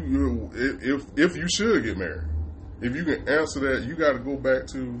if you should get married. If you can answer that, you got to go back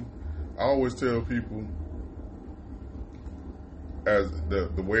to, I always tell people, as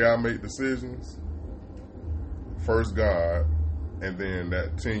the way I make decisions, first God, and then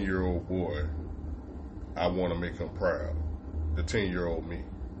that 10-year-old boy, I want to make him proud. The 10-year-old me.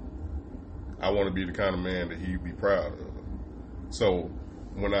 I want to be the kind of man that he'd be proud of. So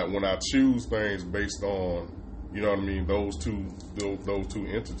when I choose things based on, you know what I mean, those two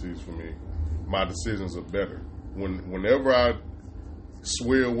entities for me, my decisions are better. Whenever I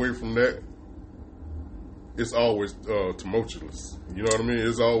sway away from that, it's always tumultuous. You know what I mean?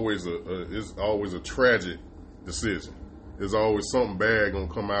 It's always a tragic decision. There's always something bad gonna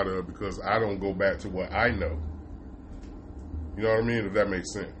come out of it because I don't go back to what I know. You know what I mean? If that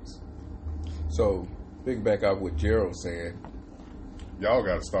makes sense. So, piggyback off what Gerald said. Y'all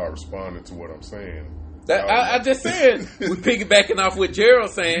got to start responding to what I'm saying. I just said we piggybacking off what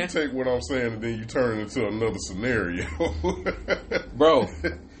Gerald saying. You take what I'm saying and then you turn it into another scenario. Bro,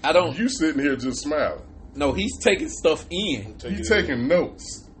 I don't. You sitting here just smiling. No, he's taking stuff in. You taking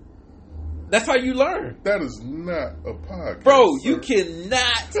notes. That's how you learn. That is not a podcast, Bro, sir. you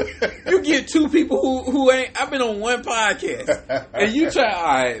cannot. You get two people who ain't. I've been on one podcast, and you try. All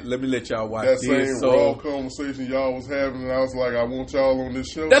right, let me let y'all watch that this. same raw conversation y'all was having, and I was like, I want y'all on this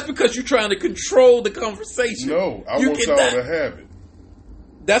show. That's because you're trying to control the conversation. No, I You want y'all cannot- to have it.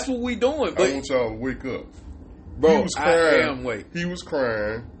 That's what we doing. But I want y'all to wake up. bro, He was crying. I am waiting. He was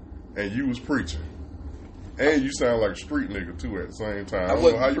crying, and you was preaching. And you sound like a street nigga, too, at the same time. I don't know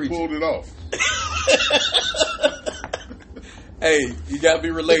wasn't how preaching. you pulled it off. Hey, you gotta be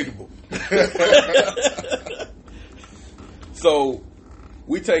relatable. So,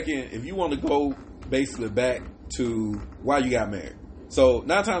 we taking, if you want to go basically back to why you got married. So,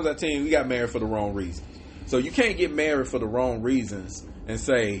 9 times out of 10, we got married for the wrong reasons. So, you can't get married for the wrong reasons and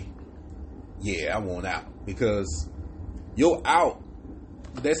say, yeah, I want out. Because your out,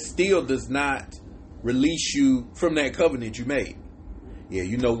 that still does not release you from that covenant you made. Yeah,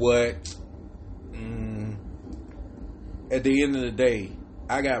 you know what? At the end of the day,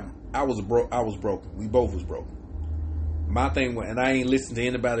 I was broken. We both was broken. My thing was, and I ain't listened to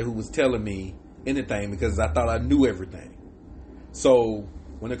anybody who was telling me anything because I thought I knew everything. So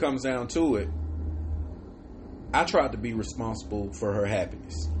when it comes down to it, I tried to be responsible for her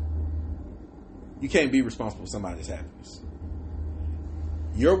happiness. You can't be responsible for somebody's happiness.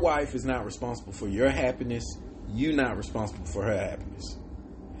 Your wife is not responsible for your happiness. You're not responsible for her happiness.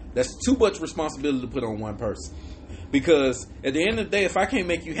 That's too much responsibility to put on one person. Because at the end of the day, if I can't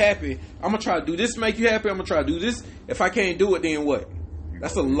make you happy, I'm going to try to do this to make you happy. I'm going to try to do this. If I can't do it, then what?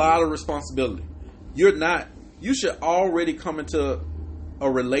 That's a lot of responsibility. You should already come into a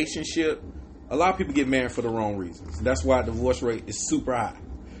relationship. A lot of people get married for the wrong reasons. That's why divorce rate is super high.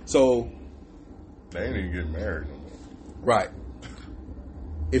 So, They ain't even getting married no more. right.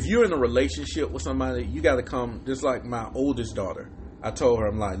 If you're in a relationship with somebody, you got to come, just like my oldest daughter. I told her,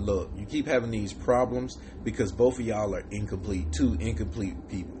 I'm like, look, you keep having these problems because both of y'all are incomplete, two incomplete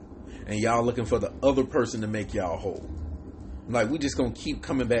people. And y'all looking for the other person to make y'all whole. I'm like, we just going to keep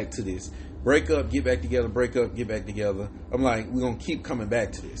coming back to this. Break up, get back together, break up, get back together. I'm like, we're going to keep coming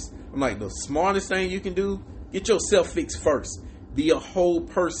back to this. I'm like, the smartest thing you can do, get yourself fixed first. Be a whole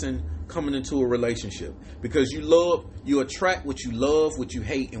person coming into a relationship. Because you attract what you love, what you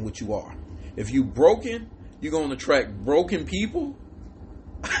hate, and what you are. If you broken, you're going to attract broken people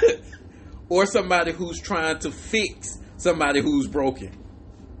or somebody who's trying to fix somebody who's broken.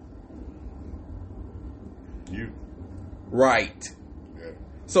 You. Right. Yeah.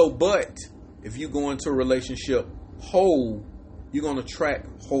 So, but if you go into a relationship whole, you're going to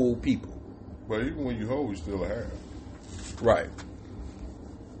attract whole people. But even when you hold, you still a half. Right.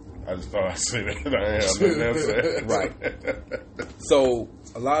 I just thought I'd say that. I ain't have nothing else to say. Right. So,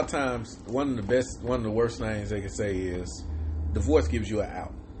 a lot of times, one of the worst things they can say is divorce gives you an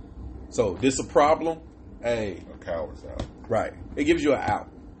out. So, this a problem? Hey. A coward's out. Right. It gives you an out.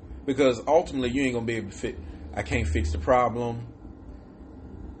 Because ultimately, you ain't going to be able to fix. I can't fix the problem.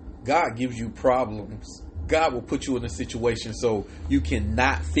 God gives you problems. God will put you in a situation so you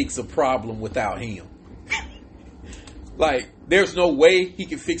cannot fix a problem without Him. Like, there's no way He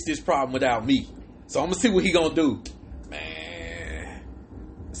can fix this problem without me. So I'm going to see what He going to do. Man.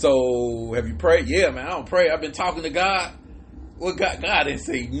 So, have you prayed? Yeah, man, I don't pray. I've been talking to God. Well, God didn't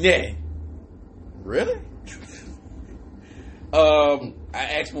say nothing. Really? I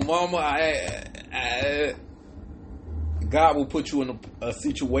asked my mama, God will put you in a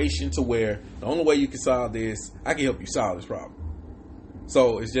situation to where the only way you can solve this, I can help you solve this problem.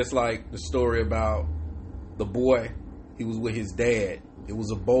 So it's just like the story about the boy. He was with his dad. It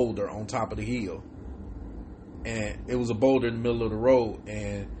was a boulder on top of the hill. And it was a boulder in the middle of the road.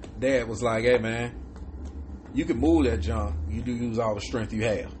 And dad was like, hey man, you can move that junk. You do use all the strength you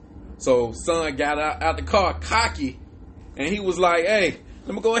have. So son got out the car cocky. And he was like, hey,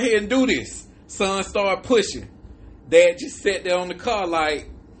 let me go ahead and do this. Son started pushing. Dad just sat there on the car like,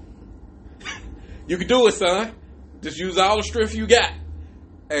 you can do it, son. Just use all the strength you got.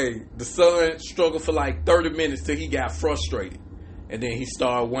 Hey, the son struggled for like 30 minutes till he got frustrated. And then he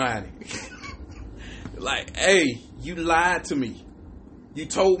started whining. Like, hey, you lied to me. You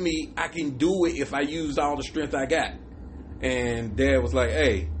told me I can do it if I use all the strength I got. And Dad was like,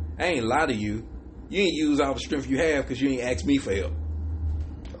 hey, I ain't lie to you. You ain't use all the strength you have because you ain't asked me for help.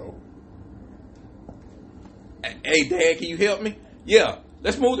 Oh. Hey, Dad, can you help me? Yeah,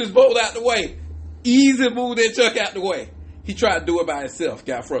 let's move this boat out the way. Easy move that truck out the way. He tried to do it by himself,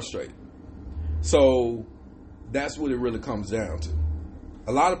 got frustrated. So that's what it really comes down to.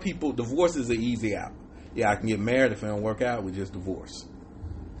 A lot of people, divorce is an easy out. Yeah, I can get married if it don't work out, we just divorce.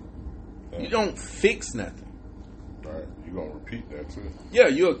 You don't fix nothing. Right. You're going to repeat that too. Yeah,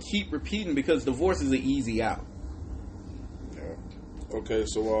 you'll keep repeating because divorce is an easy out. Yeah. Okay,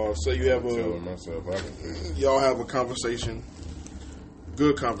 so say you have I'm telling myself I can fix it. y'all have a conversation,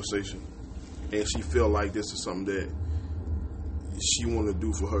 good conversation, and she feel like this is something that she want to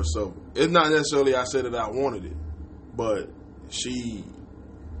do for herself. It's not necessarily I said that I wanted it, but she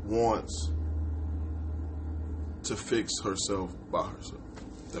wants to fix herself by herself.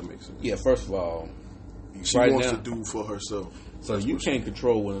 That makes sense. Yeah, first of all, She right wants now, to do for herself. so That's you what she- can't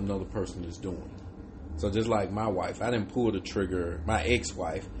control what another person is doing. So just like my wife, I didn't pull the trigger. My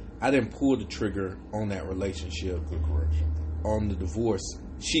ex-wife, I didn't pull the trigger on that relationship, Good correction. on the divorce.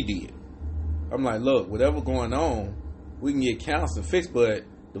 She did. I'm like, look, whatever going on, we can get counseling fixed, but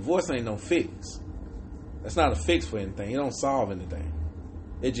divorce ain't no fix. That's not a fix for anything. It don't solve anything.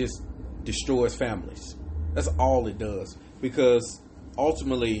 It just destroys families. That's all it does. Because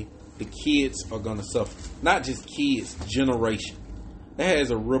ultimately, the kids are going to suffer. Not just kids, generation. That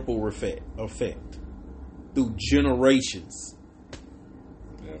has a ripple effect through generations.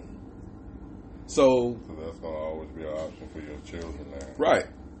 Yeah. So, So that's going to always be an option for your children now. right,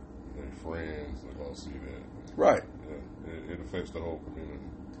 Their friends are going to see that. right. Yeah. It affects the whole community.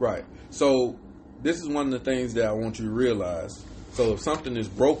 Right. So this is one of the things that I want you to realize. So if something is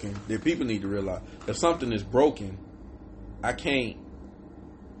broken, that people need to realize, if something is broken, I can't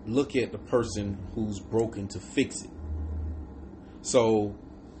look at the person who's broken to fix it. So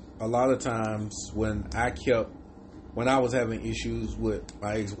a lot of times when I was having issues with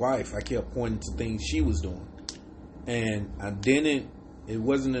my ex-wife, I kept pointing to things she was doing. And it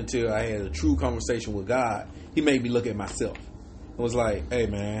wasn't until I had a true conversation with God, He made me look at myself. It was like, hey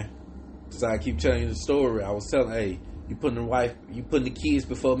man, so I keep telling you the story. I was telling, hey, you putting the kids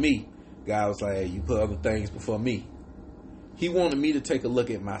before me. God was like, hey, you put other things before me. He wanted me to take a look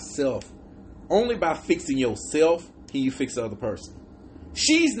at myself. Only by fixing yourself can you fix the other person.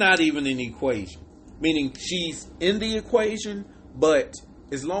 She's not even in the equation. Meaning she's in the equation, but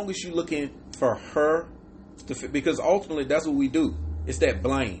as long as you're looking for her to because ultimately that's what we do. It's that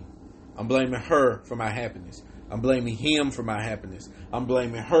blame. I'm blaming her for my happiness. I'm blaming him for my happiness. I'm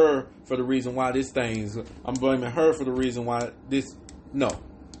blaming her for the reason why I'm blaming her for the reason why this. No.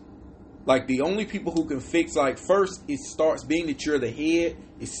 Like the only people who can fix, like first it starts being that you're the head.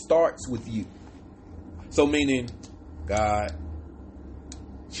 It starts with you. So meaning, God,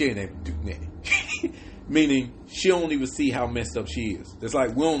 she ain't able to do that. Meaning she don't even see how messed up she is. It's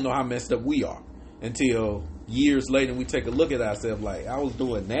like we don't know how messed up we are until years later we take a look at ourselves like, I was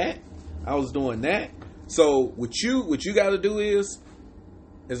doing that. So what you got to do is,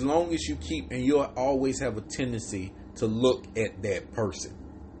 as long as you keep, and you'll always have a tendency to look at that person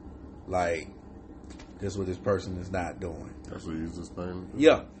like, this is what this person is not doing. That's the easiest thing.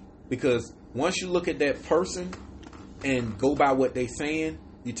 Yeah, because once you look at that person and go by what they saying,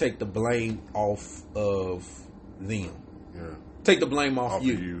 you take the blame off of them. Yeah. Take the blame off Off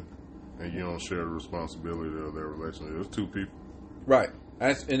you. of you. And you don't share the responsibility of their relationship. It's two people. Right.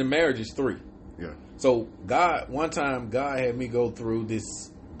 And the marriage is 3. Yeah. So one time God had me go through this.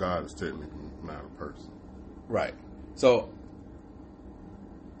 God is technically not a person. Right. So,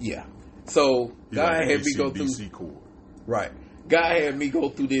 yeah. So He's God like had me go through. DC cord. Right. God had me go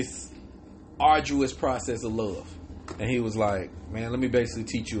through this arduous process of love. And He was like, man, let me basically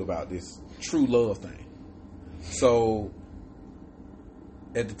teach you about this true love thing. So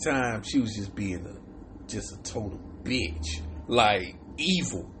at the time, she was just being just a total bitch. Like,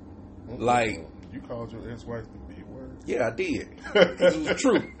 evil. Like, you called your ex-wife the B word? yeah, I did. It was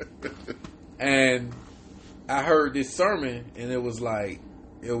true. And I heard this sermon, and it was like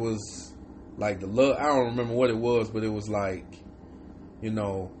the love. I don't remember what it was, but it was like,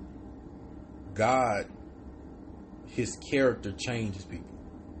 God, His character changes people.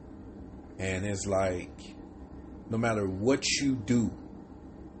 And it's like, no matter what you do,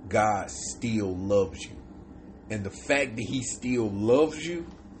 God still loves you. And the fact that He still loves you,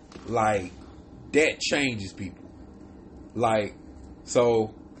 like, that changes people. Like,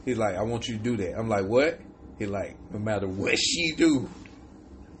 so He's like, I want you to do that. I'm like, what? He's like, no matter what she do,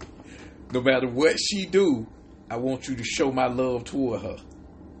 I want you to show my love toward her.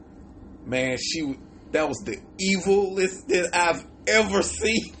 Man, that was the evilest that I've ever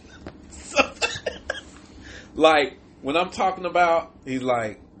seen. Like, when I'm talking about, he's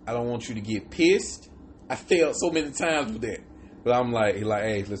like, I don't want you to get pissed. I failed so many times with that. But he's like,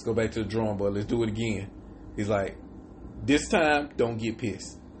 hey, let's go back to the drawing board. Let's do it again. He's like, this time, don't get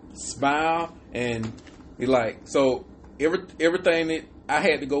pissed. Smile. And he's like, so everything that I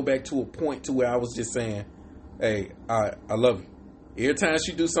had to go back to a point to where I was just saying, hey, I love you. Every time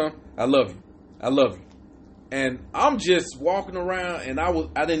she do something, I love you. I love you. And I'm just walking around, and I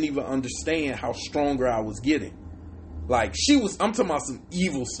didn't even understand how stronger I was getting. Like, I'm talking about some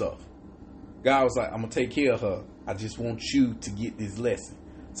evil stuff. God was like, I'm going to take care of her. I just want you to get this lesson.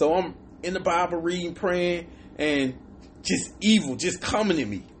 So I'm in the Bible reading, praying, and just evil just coming at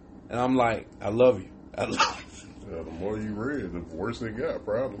me. And I'm like, I love you. I love you. Yeah, the more you read, the worse it got,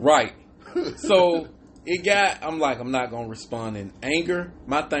 probably. Right. So I'm like, I'm not going to respond in anger.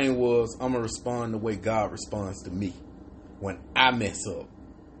 My thing was, I'm going to respond the way God responds to me when I mess up.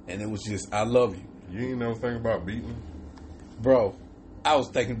 And it was just, I love you. You ain't never think about beating? Bro, I was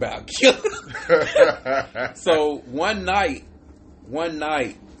thinking about killing. So one night,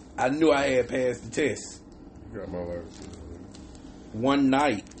 I knew I had passed the test. You got my life. One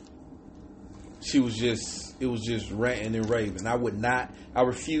night, it was just ranting and raving. I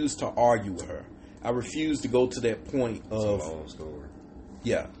refused to argue with her. I refused to go to that point of. It's a long story.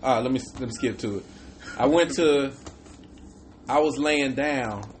 Yeah. All right, let me skip to it. I was laying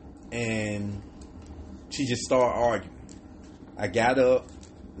down, and she just started arguing. I got up,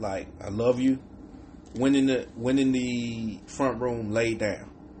 like, I love you. Went in the front room, laid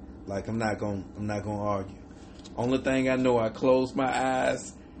down. Like, I'm not gonna argue. Only thing I know, I closed my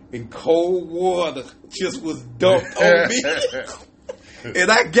eyes, and cold water just was dumped on me.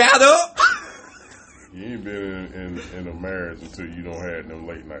 And I got up. You ain't been in a marriage until you don't have them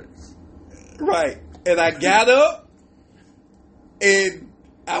late nights. Right. And I got up, and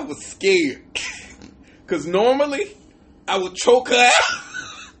I was scared. Because normally, I would choke her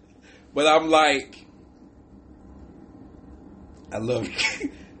out. But I'm like, I love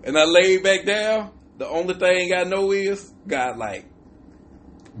you. And I laid back down. The only thing I know is, God, like,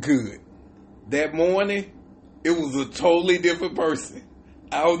 good. That morning, it was a totally different person.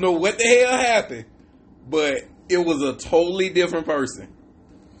 I don't know what the hell happened, but it was a totally different person.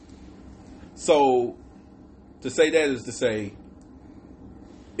 So, to say that is to say,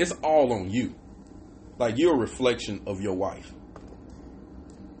 it's all on you. Like, you're a reflection of your wife.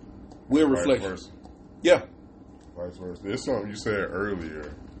 We're a reflection. Vice versa. Yeah. Vice versa. There's something you said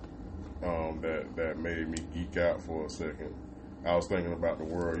earlier that made me geek out for a second. I was thinking about the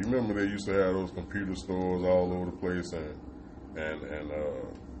world. You remember they used to have those computer stores all over the place, and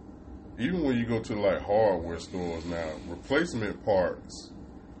even when you go to like hardware stores now, replacement parts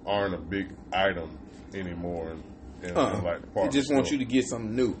aren't a big item anymore in like the parts. They just want you to get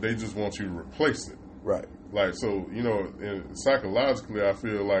something new. They just want you to replace it. Right. Like, so, you know, and psychologically, I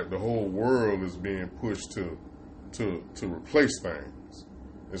feel like the whole world is being pushed to replace things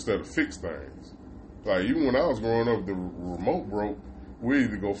instead of fix things. Like, even when I was growing up, the remote broke, we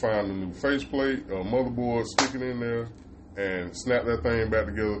either go find a new faceplate or motherboard, stick it in there, and snap that thing back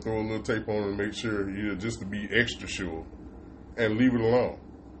together, throw a little tape on it, and make sure, just to be extra sure, and leave it alone.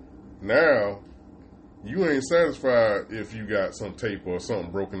 Now, you ain't satisfied if you got some tape or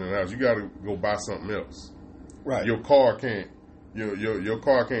something broken in the house. You got to go buy something else. Right. Your car can't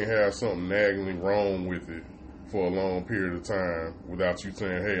have something naggingly wrong with it for a long period of time without you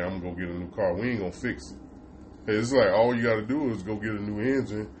saying, hey, I'm going to go get a new car. We ain't going to fix it. It's like all you got to do is go get a new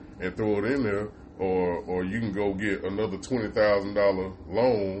engine and throw it in there, or you can go get another $20,000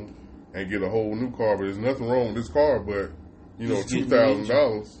 loan and get a whole new car. But there's nothing wrong with this car, but,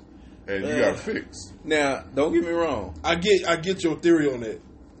 $2,000 and you got to fix. Now, don't get me wrong. I get your theory on that,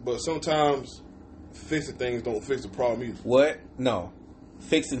 but sometimes fixing things don't fix the problem either. What? No.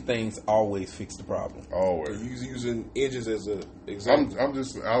 Fixing things always fix the problem. Always. Using engines as an example. I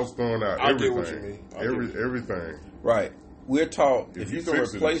was throwing out I everything. get what you mean. Everything. Right. We're taught if you can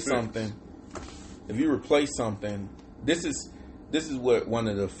fix it, replace something, if you replace something, this is what one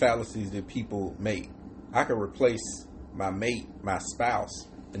of the fallacies that people make. I can replace my mate, my spouse,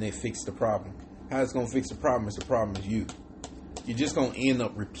 and they fix the problem. How it's going to fix the problem is you. You're just going to end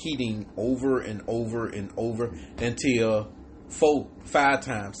up repeating over and over and over until 4, 5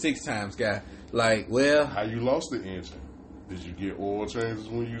 times, 6 times, guy. Like, well, How you lost the engine? Did you get oil changes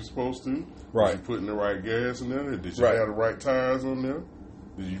when you were supposed to? Right. Did you put in the right gas in there? Did you Right. have the right tires on there?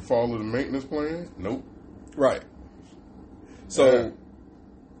 Did you follow the maintenance plan? Nope. right. So Yeah.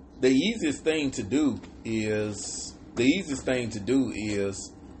 the easiest thing to do is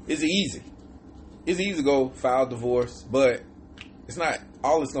it's easy. It's easy to go file divorce, but it's not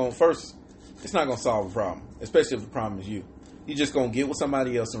it's not gonna solve a problem, especially if the problem is you. You're just gonna get with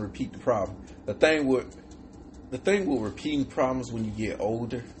somebody else and repeat the problem. The thing with repeating problems when you get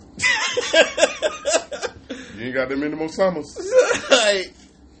older. You ain't got that many more summers. Like,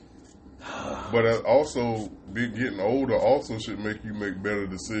 But also, getting older also should make you make better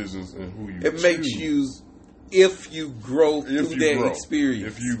decisions in who you it makes choose. you if you grow through If you that grow,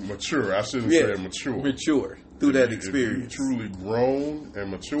 experience. if you mature, I shouldn't Yeah. say mature. Mature through that If experience. you truly grown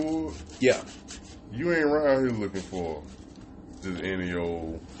and matured, Yeah. you ain't around here looking for just any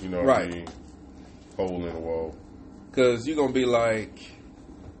old, you know what Right. I mean, hole in the wall. Because you're going to be like,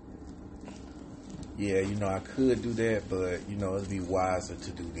 yeah, I could do that, but, it'd be wiser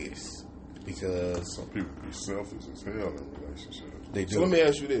to do this. Because Some people be selfish as hell in relationships. they do. So let me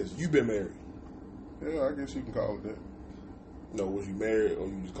ask you this: you've been married? Yeah, I guess you can call it that. No, was you married or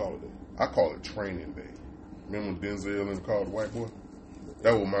you just call it that? I call it training day. Remember when Denzel and called the white boy?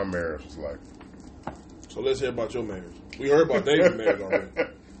 That what my marriage was like. So let's hear about your marriage. We heard about David's marriage already.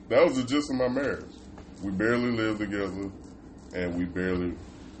 That was the gist of my marriage. We barely lived together, and we barely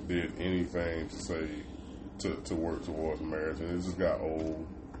did anything to say to work towards marriage, and it just got old.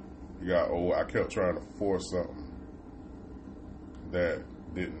 It got old. I kept trying to force something that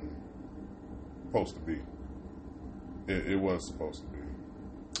didn't supposed to be. It wasn't supposed to be.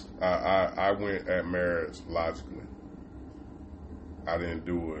 I went at marriage logically. I didn't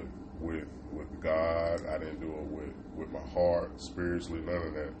do it with God. I didn't do it with my heart, spiritually, none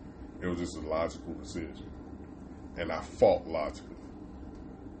of that. It was just a logical decision. And I fought logically.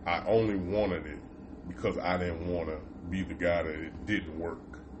 I only wanted it because I didn't want to be the guy that it didn't work.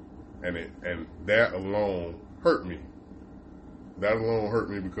 And that alone hurt me. That alone hurt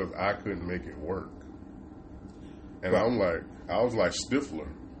me because I couldn't make it work. And I was like Stifler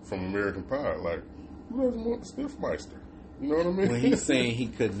from American Pie. Like, who doesn't want the Stiffmeister? You know what I mean? When he's saying he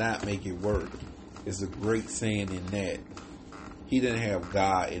could not make it work, it's a great saying in that he didn't have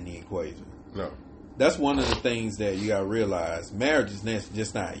God in the equation. No. That's one of the things that you gotta realize. Marriage is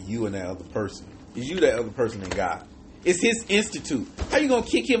just not you and that other person. It's you, that other person, and God. It's his institute. How you gonna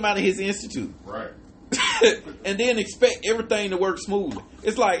kick him out of his institute? Right. And then expect everything to work smoothly?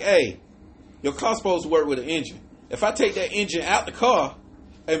 It's like, hey, your car's supposed to work with an engine. If I take that engine out the car,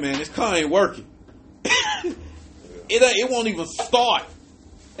 hey man, this car ain't working. It won't even start.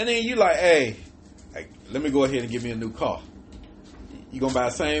 And then you like, hey, let me go ahead and get me a new car. You gonna buy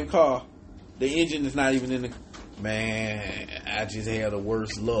the same car? The engine is not even in the... Man, I just had the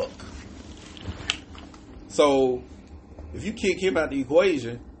worst luck. So, if you kick him out the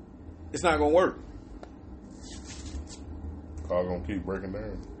equation, it's not gonna work. Car gonna keep breaking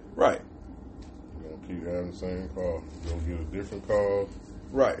down. Right. You're gonna keep having the same car. You're gonna get a different car.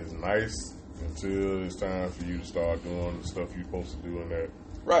 Right. It's nice until it's time for you to start doing the stuff you're supposed to do in that,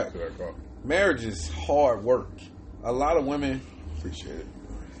 Right. to that car. Marriage is hard work. A lot of women... Appreciate it.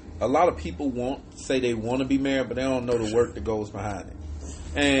 A lot of people say they want to be married, but they don't know the work that goes behind it.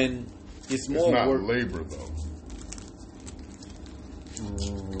 And it's more It's not work. labor, though.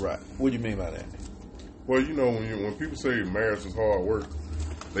 Right. What do you mean by that? Well, when people say marriage is hard work,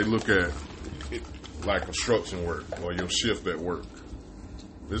 they look at it like construction work or your shift at work.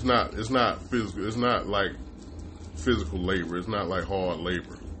 It's not physical. It's not like physical labor. It's not like hard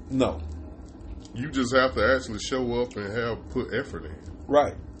labor. No. You just have to actually show up and put effort in.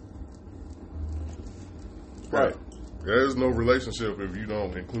 Right. Right. There is no relationship if you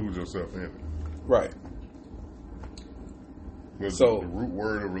don't include yourself in it. Right. Because So- the root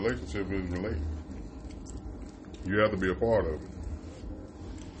word of relationship is relate. You have to be a part of it.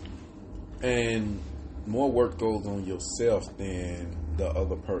 And more work goes on yourself than the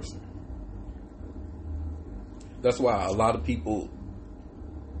other person. That's why a lot of people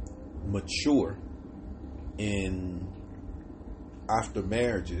mature after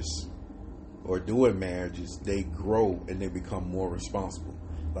marriages or during marriages. They grow and they become more responsible.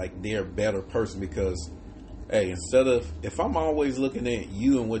 Like they're a better person because, hey, if I'm always looking at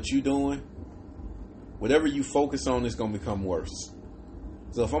you and what you're doing, whatever you focus on is going to become worse.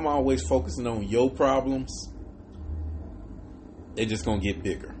 So if I'm always focusing on your problems, they're just going to get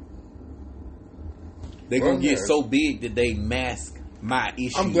bigger. They're going to get so big that they mask my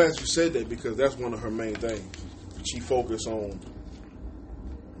issues. I'm glad you said that because that's one of her main things. She focused on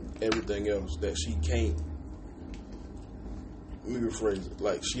everything else that she can't. Let me rephrase it.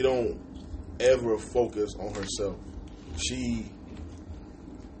 Like, she don't ever focus on herself. She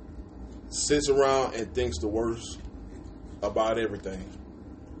sits around and thinks the worst about everything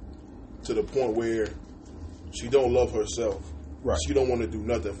to the point where she don't love herself. Right. She don't want to do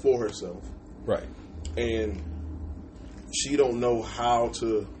nothing for herself. Right. And she don't know how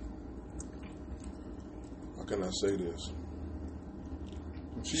to, how can I say this?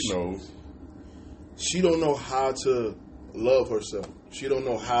 She knows. She don't know how to love herself. She don't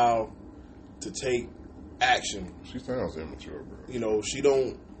know how to take action. She sounds immature, bro. She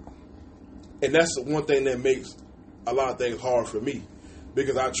don't, and that's the one thing that makes a lot of things hard for me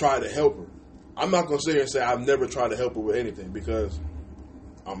because I try to help her. I'm not gonna sit here and say I've never tried to help her with anything because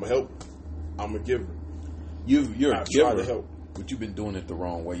I'm a helper. I'm a giver. You're a I try to giver, help. but you've been doing it the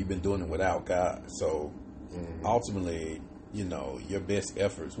wrong way. You've been doing it without God. So ultimately, you know, your best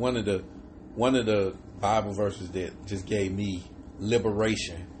efforts. One of the Bible verses that just gave me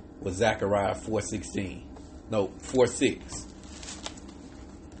liberation was Zechariah 4:16. No, 4:6.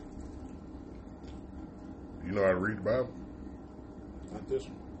 You know how to read the Bible? Not this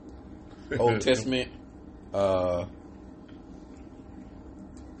one. Old Testament.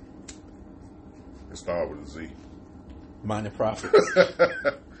 It started with a Z. Minor Prophets.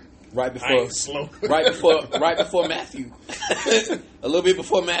 Right I before, ain't slow. right before Matthew. A little bit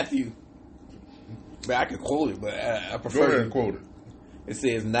before Matthew. But I could quote it, but I prefer. Go ahead and quote it. It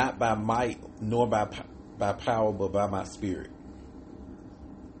says, "Not by might nor by power, but by my spirit."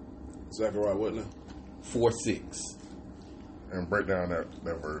 Zechariah, what now? 4:6. And break down that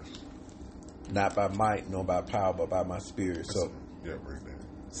verse. Not by might nor by power, but by my spirit. So, Yeah, break down.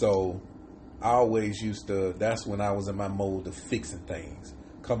 so I always used to. That's when I was in my mode of fixing things,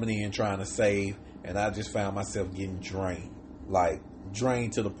 coming in trying to save, and I just found myself getting drained, like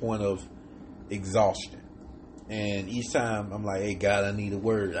drained to the point of exhaustion. And each time I'm like, "Hey God, I need a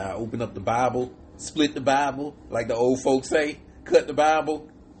word." I open up the Bible, split the Bible, like the old folks say, cut the Bible.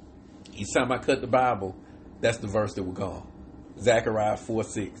 Each time I cut the Bible, that's the verse that would come. Zechariah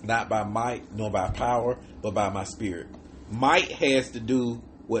 4:6. Not by might nor by power, but by my spirit. Might has to do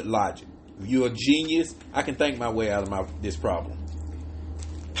with logic. If you're a genius, I can think my way out of this problem.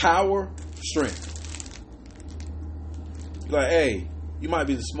 Power, strength. Like, hey, you might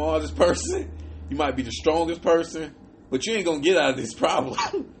be the smartest person, you might be the strongest person, but you ain't gonna get out of this problem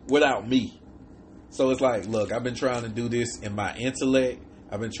without me. So it's like, look, I've been trying to do this in my intellect,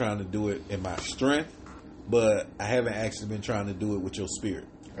 I've been trying to do it in my strength, but I haven't actually been trying to do it with your spirit.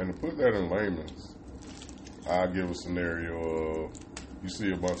 And to put that in layman's, I'll give a scenario of you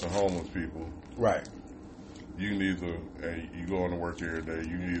see a bunch of homeless people. Right. You can either, hey, you go into work every day,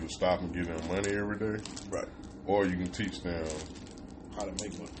 you can either stop and give them money every day, Right. or you can teach them. How to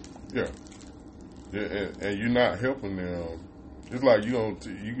make money. Yeah. And you're not helping them. It's like you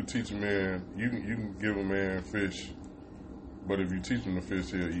can teach a man, you can give a man fish, but if you teach him to fish,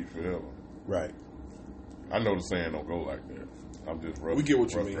 he'll eat forever. Right. I know the saying don't go like that. I'm just rough. We get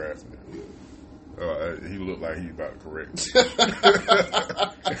what you rough mean. drafting it. He looked like he about to correct.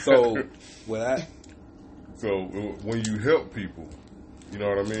 So, So when you help people, you know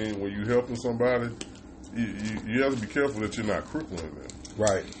what I mean? When you helping somebody, you have to be careful that you're not crippling them.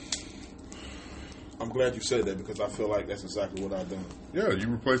 right. I'm glad you said that because I feel like that's exactly what I've done. Yeah, you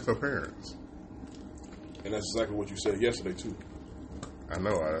replaced their parents. And that's exactly what you said yesterday, too. I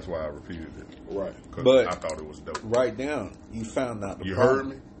know. That's why I repeated it. Right. Because But- I thought it was dope. Right down. You found out the You problem.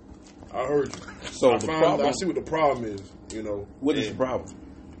 heard me? I heard you. So I the found- problem. I see what the problem is, you know. What is the and problem?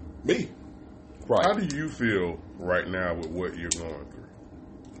 Me. Right. How do you feel right now with what you're going through?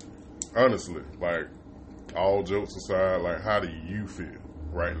 Honestly, like, all jokes aside, like, how do you feel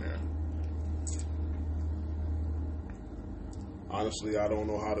right now? Honestly, I don't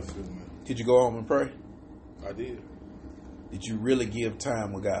know how to feel, man. Did you go home and pray? I did. Did you really give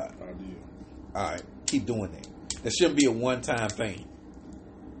time with God? I did. All right, keep doing that. That shouldn't be a one-time thing.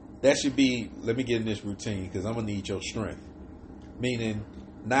 That should be, let me get in this routine because I'm going to need your strength. Meaning,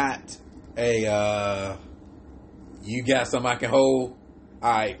 not a, you got something I can hold?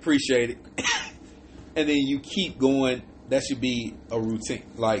 All right, appreciate it. And then you keep going. That should be a routine.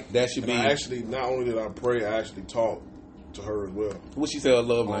 Like, that should And be. I actually, not only did I pray, I actually talked to her as well. What she said her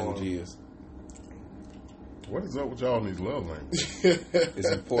love language is. What is up with y'all in these love languages? It's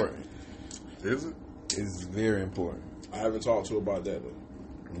important. Is it? It's very important. I haven't talked to her about that,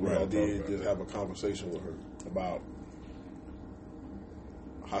 though. But I Right, did about just that. have a conversation with her about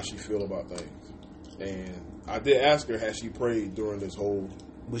how she feel about things. And I did ask her, has she prayed during this whole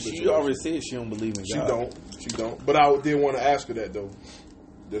But she situation? already said she don't believe in She God. don't. But I did want to ask her that, though.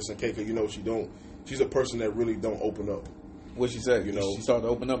 Just in case, 'cause you know, she don't. She's a person that really don't open up. What she said? You know- She started to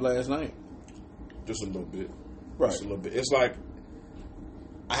open up last night. Just a little bit. Right. Just a little bit. It's like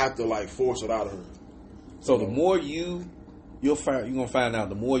I have to, like, force it out of her. So the more you're gonna find out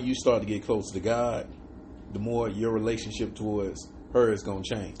the more you start to get closer to God, the more your relationship towards her is gonna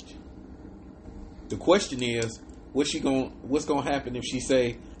change. The question is, what's gonna happen if she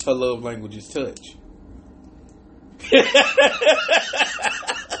say her love language is touch?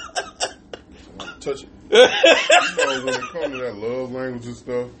 Touch it. You know, when it comes to that love language and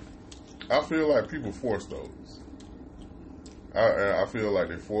stuff, I feel like people force those. I feel like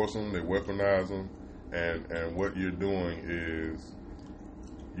they force them, they weaponize them, and what you're doing is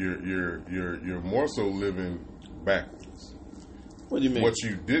you're more so living backwards. What do you mean? What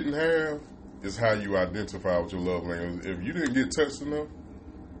you didn't have is how you identify with your love language. If you didn't get touched enough,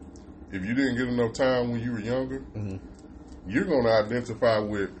 if you didn't get enough time when you were younger, Mm-hmm. you're going to identify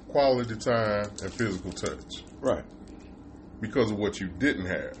with quality time and physical touch. Right. Because of what you didn't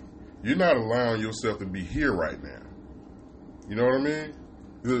have. You're not allowing yourself to be here right now. You know what I mean?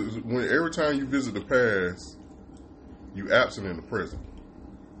 When every time you visit the past, you absent in the present.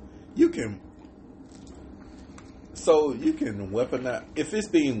 You can weaponize. If it's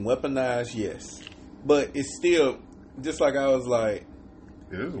being weaponized, yes. But it's still, just like I was like,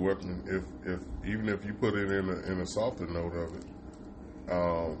 It is a weapon. If even if you put it in a softer note of it,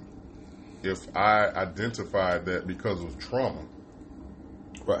 if I identified that because of trauma,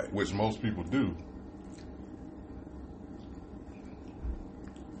 right. which most people do,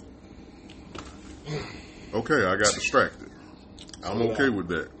 okay, I got distracted. I'm okay with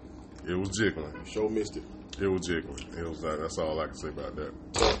that. It was jiggling. Show missed it. It was jiggling. It was that's all I can say about that.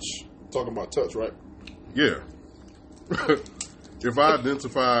 Touch. Talking about touch, right? Yeah. If I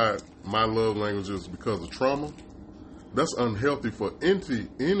identified my love languages because of trauma, that's unhealthy for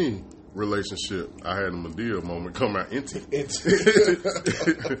any relationship. I had a Medea moment come out.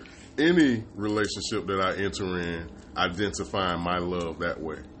 Any relationship that I enter in, identifying my love that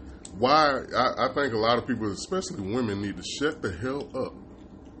way. Why? I think a lot of people, especially women, need to shut the hell up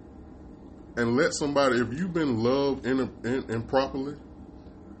and let somebody. If you've been loved improperly,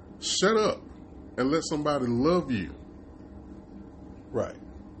 shut up and let somebody love you. Right.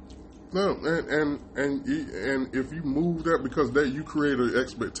 No, and if you move that because that you create an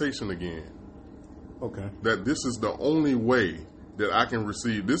expectation again. Okay. That this is the only way that I can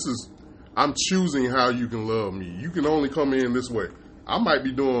receive. I'm choosing how you can love me. You can only come in this way. I might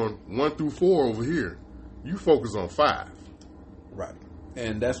be doing 1 through 4 over here. You focus on 5. Right.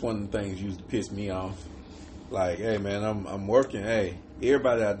 And that's one of the things used to piss me off. Like, hey man, I'm working. Hey,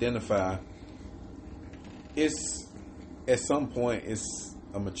 everybody identify. It's at some point it's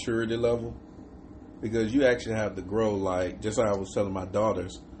a maturity level because you actually have to grow. Like, just like I was telling my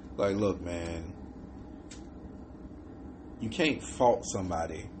daughters, like, look, man, you can't fault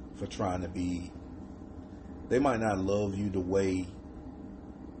somebody for trying to be. They might not love you the way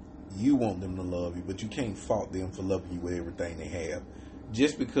you want them to love you, but you can't fault them for loving you with everything they have.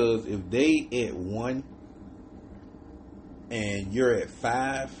 Just because if they at 1 and you're at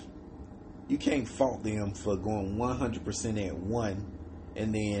 5, you can't fault them for going 100% at 1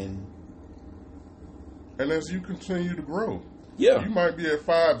 and then. And as you continue to grow, Yeah. you might be at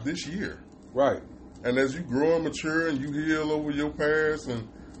 5 this year. Right. And as you grow and mature and you heal over your past and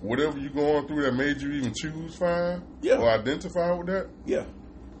whatever you're going through that made you even choose 5 Yeah. or identify with that, Yeah.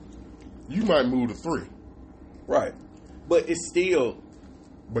 you might move to 3. Right. But it's still,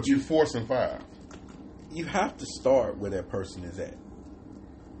 But you're forcing 5. you have to start where that person is at.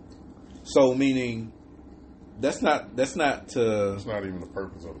 So meaning, that's not That's not even the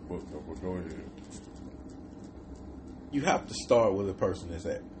purpose of the book, though, but go ahead. You have to start where the person is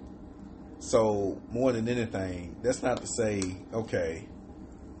at. So more than anything, that's not to say, okay,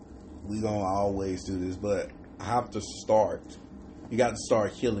 we gonna always do this, but I have to start. You got to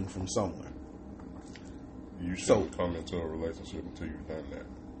start healing from somewhere. You shouldn't come into a relationship until you've done that.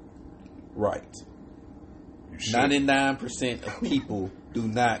 Right. You should 99% of people do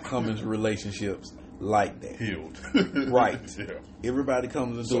not come into relationships like that. healed. Right. Yeah. Everybody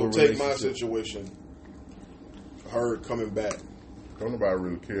comes into a So relationship. take my situation. Her coming back. Don't nobody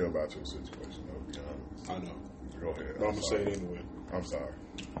really care about your situation, though, to be honest. I know. Go ahead. But I'm gonna say it anyway. I'm sorry.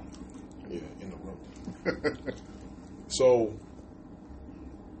 Yeah, in the room. So,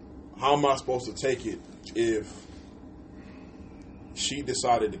 how am I supposed to take it if she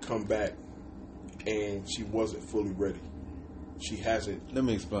decided to come back and she wasn't fully ready? She hasn't Let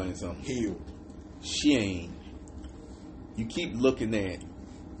me explain something. healed. She ain't. You keep looking at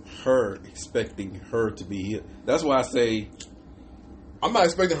her, expecting her to be healed. That's why I say, I'm not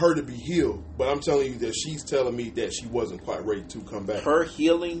expecting her to be healed, but I'm telling you that she's telling me that she wasn't quite ready to come back. her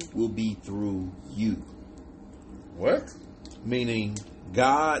healing will be through you. What? Meaning,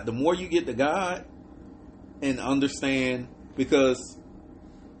 God, the more you get to God and understand, because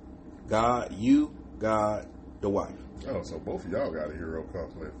God, you, God, the wife. Oh, so both of y'all got a hero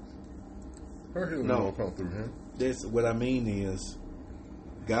complex. Her healing No. won't come through him. This, what I mean is,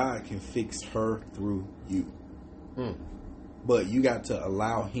 God can fix her through you. But you got to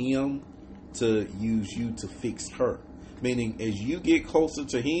allow him to use you to fix her. Meaning, as you get closer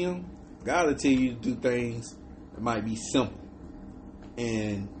to him, God will tell you to do things that might be simple.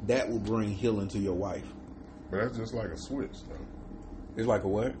 And that will bring healing to your wife. But that's just like a switch, though. It's like a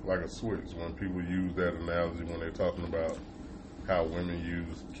what? Like a switch. When people use that analogy when they're talking about how women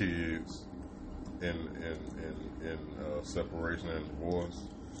use kids in separation and divorce,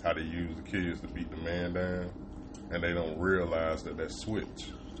 how they use the kids to beat the man down, and they don't realize that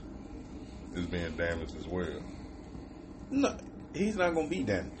switch is being damaged as well. No, he's not going to be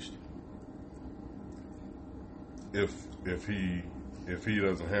damaged. If he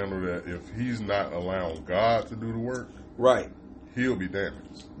doesn't handle that, if he's not allowing God to do the work, right, he'll be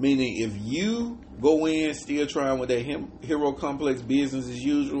damaged. Meaning, if you go in still trying with that hero complex, business as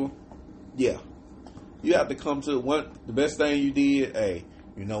usual, yeah, you have to come to the best thing you did. Hey,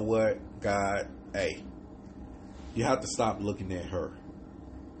 you know what, God? Hey, you have to stop looking at her.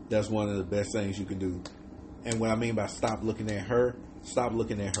 That's one of the best things you can do. And what I mean by stop looking at her, stop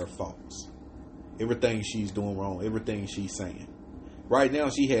looking at her faults. Everything she's doing wrong, everything she's saying. Right now,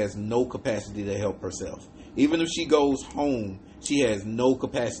 she has no capacity to help herself. Even if she goes home, she has no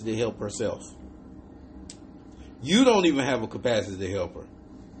capacity to help herself. You don't even have a capacity to help her.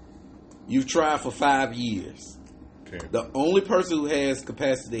 You've tried for 5 years. Okay. The only person who has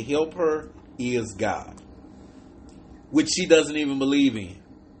capacity to help her is God, which she doesn't even believe in.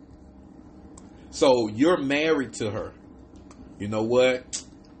 So you're married to her. You know what?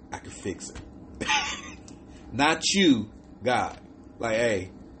 I can fix it. Not you, God. Like,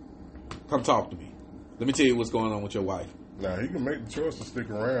 hey, come talk to me. Let me tell you what's going on with your wife. Now, he can make the choice to stick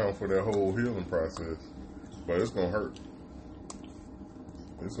around for that whole healing process, but it's going to hurt.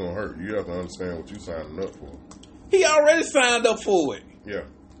 It's going to hurt. You have to understand what you're signing up for. He already signed up for it. Yeah.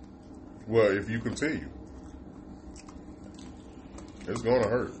 Well, if you continue, it's going to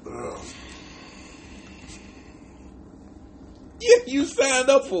hurt. Yeah, you signed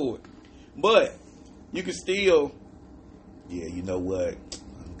up for it. But you can still, yeah, you know what?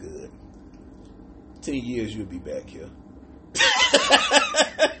 I'm good. 10 years, you'll be back here.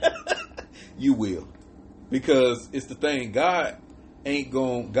 You will. Because it's the thing, God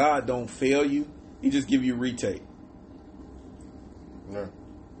don't fail you. He just give you a retake. Yeah.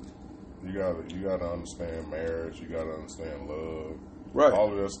 You gotta understand marriage. You gotta understand love. Right.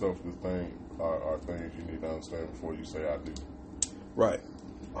 All of that stuff are things you need to understand before you say I do. Right.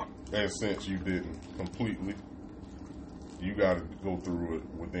 And since you didn't completely, you gotta go through it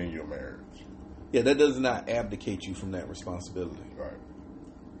within your marriage. Yeah, that does not abdicate you from that responsibility. Right.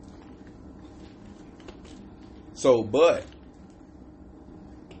 So, but,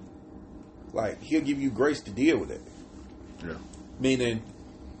 like, he'll give you grace to deal with it. Yeah. Meaning,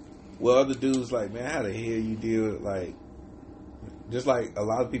 well, other dudes like, man, how the hell you deal with, like, just like a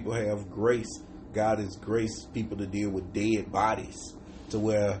lot of people have grace, God has graced people to deal with dead bodies to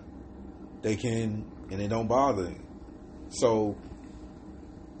where they can, and it don't bother them. So,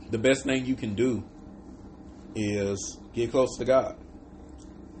 the best thing you can do is get close to God.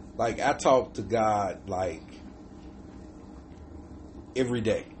 Like, I talk to God, like, every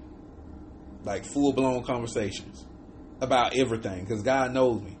day. Like, full-blown conversations about everything, because God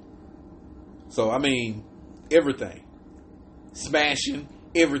knows me. So, I mean, everything. Smashing,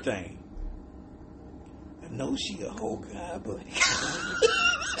 everything. I know she a whole guy, buddy.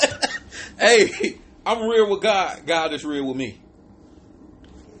 Hey, I'm real with God. God is real with me.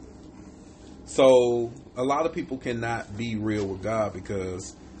 So, a lot of people cannot be real with God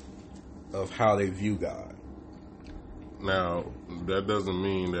because of how they view God. Now, that doesn't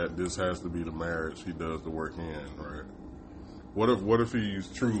mean that this has to be the marriage he does the work in, right? What if they're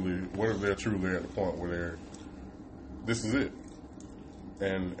truly at the point where this is it,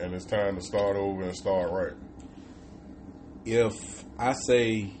 and it's time to start over and start right? If I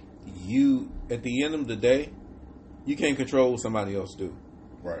say you, at the end of the day, you can't control what somebody else do.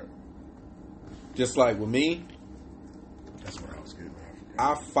 Right. Just like with me, That's what I was getting at.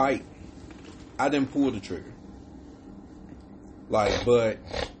 I fight. I didn't pull the trigger. Like, but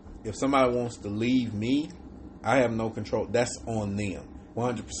if somebody wants to leave me, I have no control. That's on them.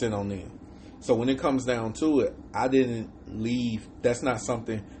 100% on them. So when it comes down to it, I didn't leave. That's not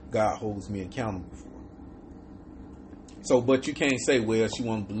something God holds me accountable for. So, but you can't say, well, she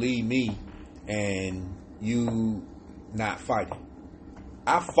won't believe me and you not fighting.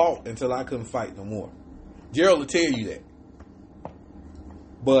 I fought until I couldn't fight no more. Gerald will tell you that.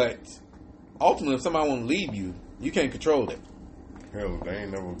 But ultimately, if somebody want to leave you, you can't control that. Hell, they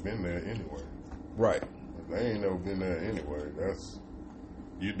ain't never been there anyway. Right. If they ain't never been there anyway, that's,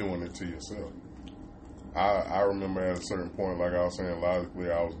 you're doing it to yourself. I remember at a certain point, like I was saying,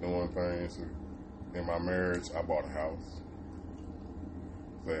 logically, I was doing things in my marriage. I bought a house.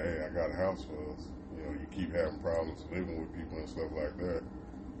 Say, hey, I got a house for us. You know, you keep having problems living with people and stuff like that.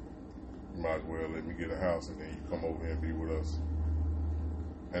 You might as well let me get a house and then you come over here and be with us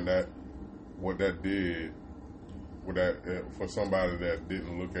And that what that did, with that for somebody that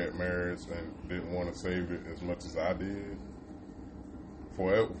didn't look at marriage and didn't want to save it as much as I did,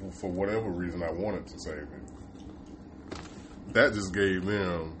 for whatever reason I wanted to save it, that just gave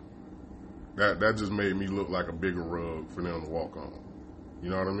them that just made me look like a bigger rug for them to walk on. You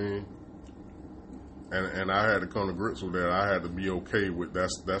know what I mean? And I had to come to grips with that. I had to be okay with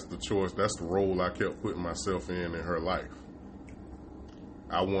that's the choice. That's the role I kept putting myself in her life.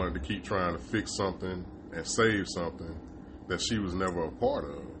 I wanted to keep trying to fix something and save something that she was never a part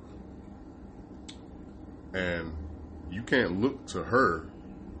of. And you can't look to her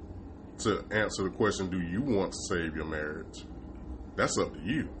to answer the question, do you want to save your marriage? That's up to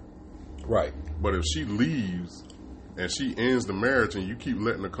you. Right. But if she leaves and she ends the marriage and you keep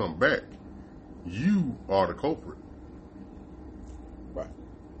letting her come back, you are the culprit. Right.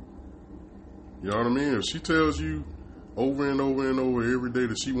 You know what I mean? If she tells you over and over and over every day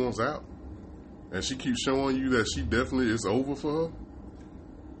that she wants out, and she keeps showing you that she definitely is over for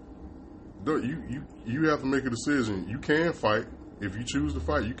her, you have to make a decision. You can fight. If you choose to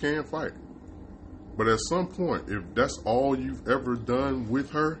fight, you can fight. But at some point, if that's all you've ever done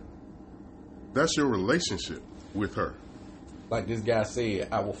with her, that's your relationship with her. Like this guy said,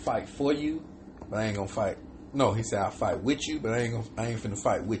 I will fight for you, but I ain't gonna fight. No, he said I'll fight with you, but I ain't finna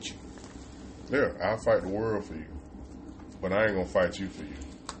fight with you. Yeah, I'll fight the world for you, but I ain't gonna fight you for you.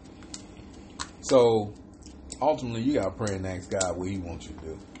 So ultimately, you gotta pray and ask God what He wants you to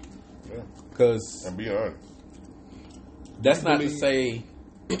do. Yeah, Because and be honest. that's not to say.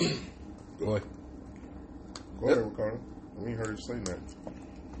 Go ahead. Go ahead, Ricardo. We ain't heard you say that.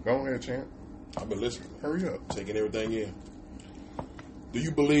 Go ahead, champ. I've been listening. Hurry up. Taking everything in. Do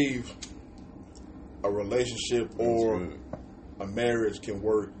you believe a relationship or a marriage can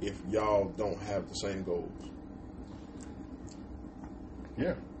work if y'all don't have the same goals?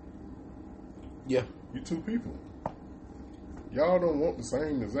 Yeah. Yeah. You two people. Y'all don't want the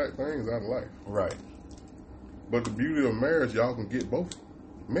same exact things out of life. Right. But the beauty of marriage, y'all can get both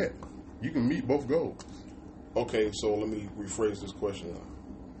met. You can meet both goals. Okay, so let me rephrase this question now.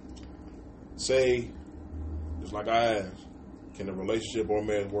 Say, just like I asked, can a relationship or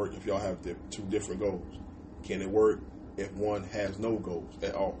marriage work if y'all have two different goals? Can it work if one has no goals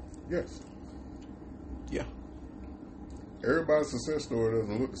at all? Yes. Yeah. Everybody's success story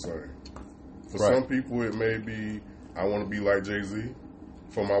doesn't look the same. For Right. some people, it may be, I want to be like Jay-Z.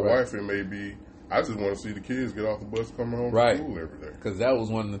 For my Right. wife, it may be, I just want to see the kids get off the bus coming home Right. from school every day. Because that was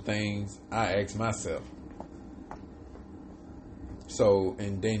one of the things I asked myself. So,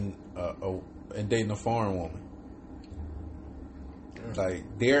 and dating a foreign woman, like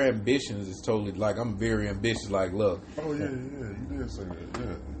their ambitions is totally like I'm very ambitious. Like, look, Oh, yeah, you did say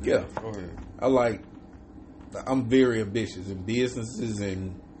that. Yeah. Go ahead. I'm very ambitious in businesses,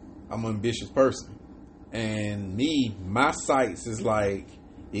 and I'm an ambitious person. And my sights is like,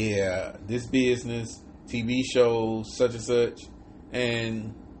 yeah, this business, TV shows, such and such.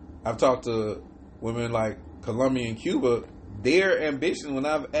 And I've talked to women like Colombia and Cuba. Their ambition, when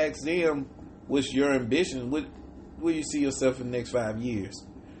I've asked them, what's your ambition? What will you see yourself in the next 5 years?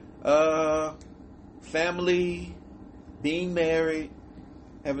 Family, being married,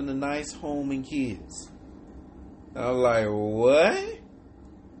 having a nice home and kids. I'm like, what?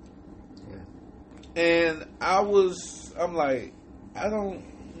 And I'm like, I don't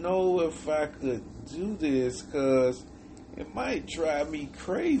know if I could do this because it might drive me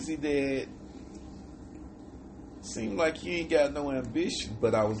crazy that seem like you ain't got no ambition,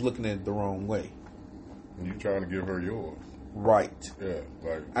 but I was looking at it the wrong way. And you trying to give her yours. Right. Yeah,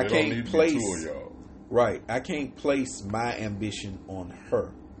 like, I it can't don't need to place- be two of y'all. Right. I can't place my ambition on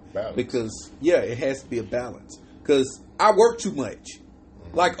her. Balance. Because, yeah, it has to be a balance. Because I work too much.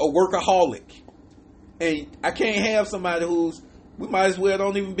 Like a workaholic. And I can't have somebody we might as well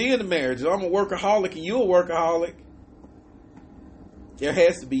don't even be in a marriage. I'm a workaholic and you're a workaholic. There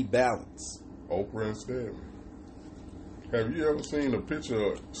has to be balance. Oprah and Stedman. Have you ever seen a picture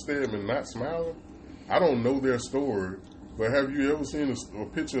of Stedman not smiling? I don't know their story, but have you ever seen a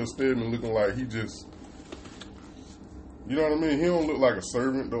picture of Stedman looking like he just, you know what I mean? He don't look like a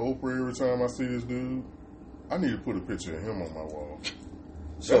servant to Oprah every time I see this dude. I need to put a picture of him on my wall.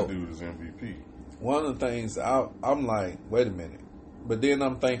 So, That dude is MVP. one of the things I'm like, wait a minute. But then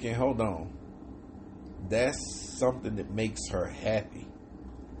I'm thinking, hold on. That's something that makes her happy.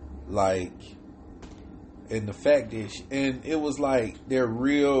 Like, and the fact that and it was like they're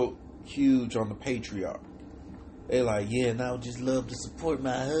real huge on the patriarch. They're like, yeah, and I would just love to support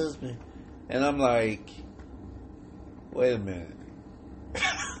my husband. And I'm like, wait a minute.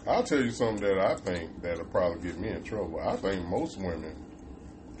 I'll tell you something that I think that'll probably get me in trouble. I think most women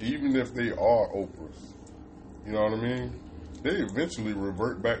even if they are Oprahs, you know what I mean? They eventually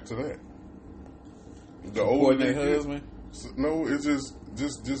revert back to that. The older they their husband? No, it's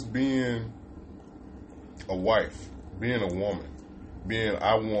just being a wife, being a woman, being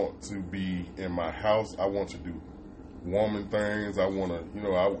I want to be in my house. I want to do woman things. I want to,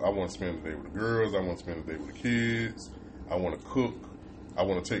 I want to spend the day with the girls. I want to spend the day with the kids. I want to cook. I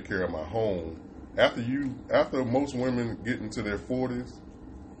want to take care of my home. After most women get into their 40s,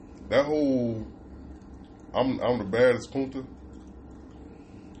 that whole I'm the baddest punta.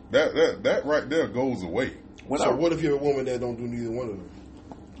 That right there goes away. What if you're a woman that don't do neither one of them?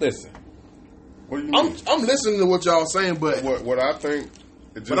 Listen, What do you mean? I'm listening to what y'all saying, but what I think.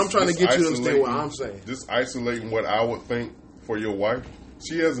 but I'm trying to get you to understand what I'm saying. Just isolating what I would think for your wife.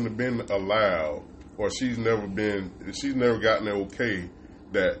 She hasn't been allowed, or she's never gotten it okay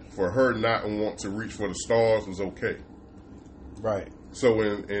that for her not and want to reach for the stars was okay. right? So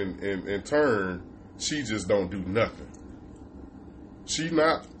in turn, she just don't do nothing. She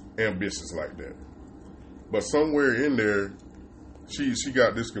not ambitious like that. But somewhere in there, she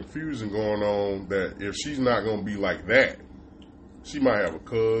got this confusion going on that if she's not going to be like that, she might have a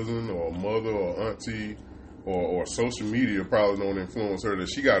cousin or a mother or auntie or social media probably don't influence her that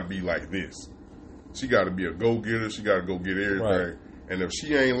she got to be like this. She got to be a go-getter. She got to go get everything. Right. And if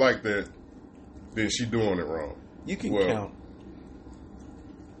she ain't like that, then she doing it wrong. You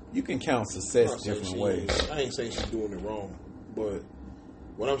can count success different ways. I ain't saying she's doing it wrong, but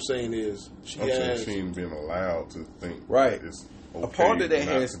what I'm saying is she ain't been allowed to think right. It's okay a part of that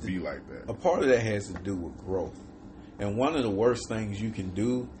not has to be like that. A part of that has to do with growth, and one of the worst things you can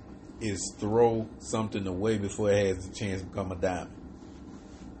do is throw something away before it has a chance to become a diamond.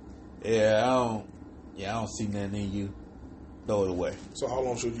 I don't see nothing in you. Throw it away. So how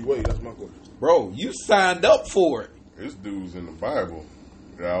long should you wait? That's my question. Bro, you signed up for it. This dude's in the Bible.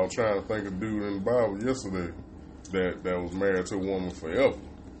 I was trying to think of a dude in the Bible yesterday that was married to a woman forever.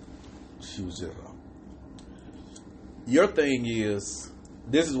 She was just your thing is,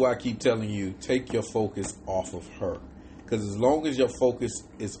 this is why I keep telling you, take your focus off of her. Because as long as your focus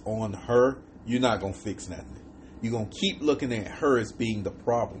is on her, you're not going to fix nothing. You're going to keep looking at her as being the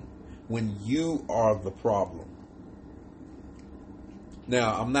problem when you are the problem.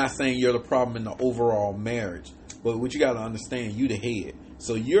 Now, I'm not saying you're the problem in the overall marriage, but what you got to understand, you the head.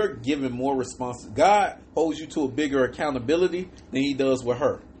 So you're giving more responsibility. God holds you to a bigger accountability than he does with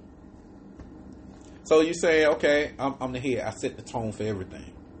her. So you say, okay, I'm the head. I set the tone for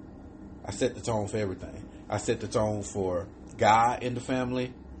everything. I set the tone for God in the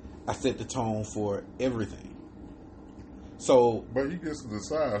family. I set the tone for everything. So, but he gets to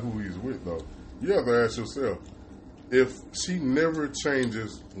decide who he's with, though. You have to ask yourself, if she never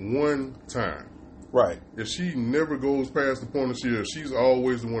changes one time, right? If she never goes past the point of she's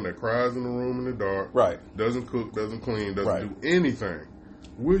always the one that cries in the room in the dark, right? Doesn't cook, doesn't clean, doesn't do anything.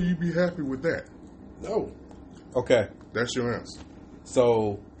 Will you be happy with that? No. Okay. That's your answer.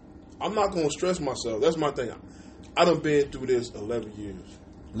 So, I'm not going to stress myself. That's my thing. I done been through this 11 years.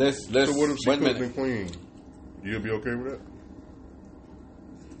 Let's. So what if she cooked and clean? You'll be okay with that?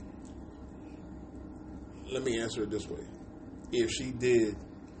 Let me answer it this way. If she did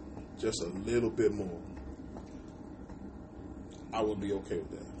just a little bit more, I would be okay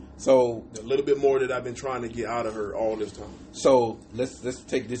with that. So a little bit more that I've been trying to get out of her all this time. So let's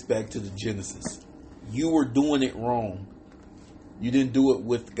take this back to the Genesis. You were doing it wrong. You didn't do it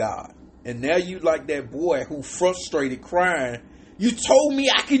with God. And now you like that boy who frustrated crying. You told me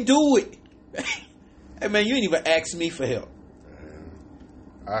I can do it. Hey man, you didn't even ask me for help.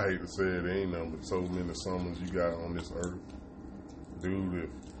 I hate to say it, there ain't nothing but so many summons you got on this earth. Dude,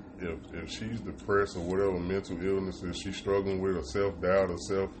 if she's depressed or whatever mental illness that she's struggling with, or self-doubt, or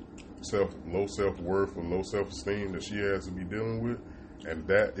low self-worth or low self-esteem that she has to be dealing with, and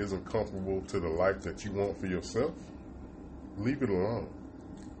that isn't comparable to the life that you want for yourself, leave it alone.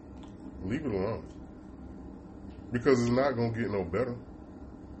 Leave it alone. Because it's not going to get no better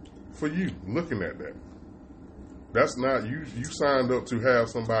for you looking at that. That's not, you signed up to have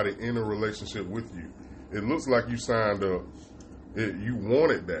somebody in a relationship with you. It looks like you signed up, you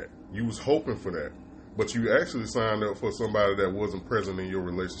wanted that. You was hoping for that. But you actually signed up for somebody that wasn't present in your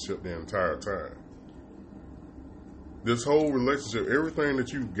relationship the entire time. This whole relationship, everything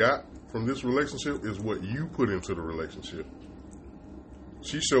that you got from this relationship is what you put into the relationship.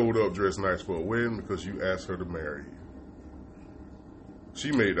 She showed up dressed nice for a wedding because you asked her to marry you. She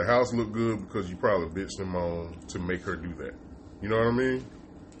made the house look good because you probably bitched and moaned to make her do that. You know what I mean?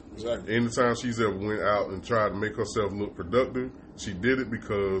 Exactly. Anytime she's ever went out and tried to make herself look productive, she did it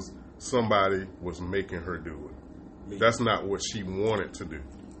because somebody was making her do it. That's not what she wanted to do.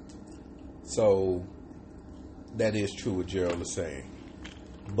 So that is true what Gerald is saying.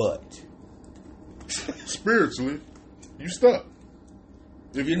 But spiritually, you stuck.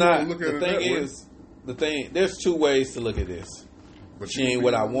 If you're not, look at the thing there's two ways to look at this. But she ain't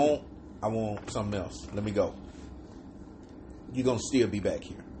what I want something else. Let me go. You're gonna still be back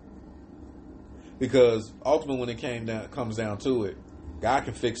here. Because ultimately when it comes down to it, God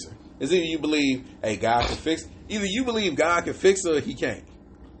can fix her. It's either you believe, hey, God can fix her. Either you believe God can fix her or he can't.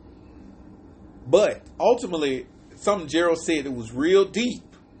 But ultimately, something Gerald said that was real deep,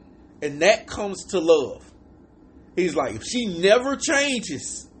 and that comes to love. He's like, if she never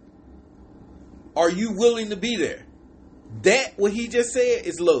changes, are you willing to be there? That, what he just said,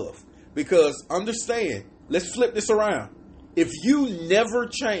 is love. Because understand, let's flip this around. If you never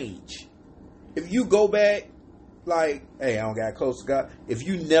change, if you go back, like, hey, I don't got close to God. If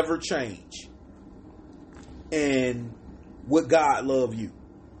you never change, and would God love you?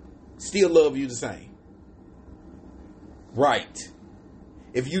 Still love you the same. Right.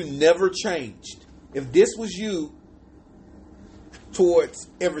 If you never changed, if this was you towards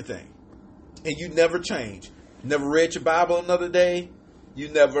everything, and you never changed, never read your Bible another day, you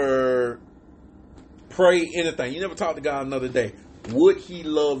never pray anything, you never talk to God another day, would he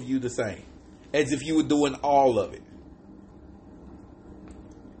love you the same? As if you were doing all of it.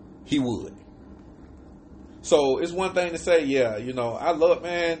 He would. So it's one thing to say, yeah, you know, I love,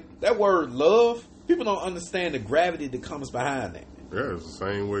 man, that word love, people don't understand the gravity that comes behind that. Yeah, it's the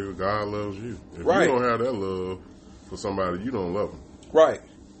same way God loves you. If right. you don't have that love for somebody, you don't love them. Right.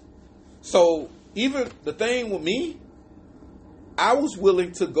 So even the thing with me, I was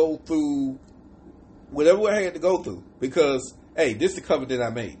willing to go through whatever I had to go through because, hey, this is the covenant I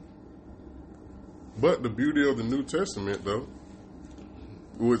made. But the beauty of the New Testament, though,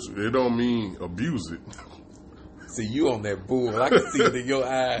 which it don't mean abuse it. See, you on that bull. I can see it in your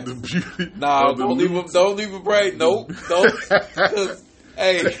eyes. The beauty. Nah, don't even pray. Nope. Don't.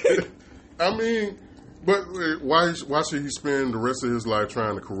 Hey. I mean, but why should he spend the rest of his life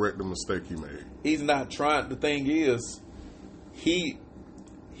trying to correct the mistake he made? He's not trying. The thing is, he's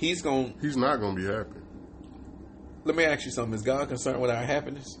not going to be happy. Let me ask you something. Is God concerned with our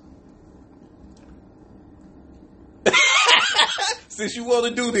happiness? Since you want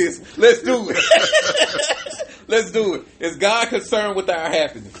to do this, let's do it. Let's do it. Is God concerned with our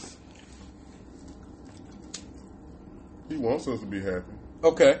happiness? He wants us to be happy.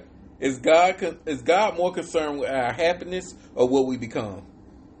 Okay. Is God more concerned with our happiness or what we become?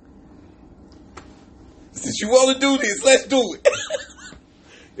 Since you want to do this, let's do it.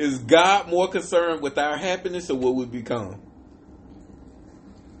 Is God more concerned with our happiness or what we become?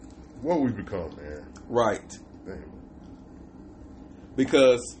 What we become, man. Right. Damn.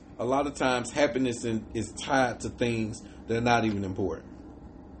 Because a lot of times happiness is tied to things that are not even important.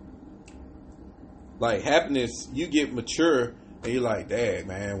 Like happiness, you get mature and you're like, dang,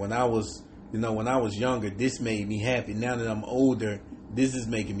 man, when I was younger, this made me happy. Now that I'm older, this is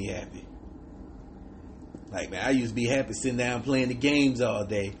making me happy. Like, man, I used to be happy sitting down playing the games all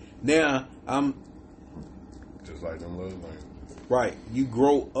day. Now I'm just like them little things. Right. You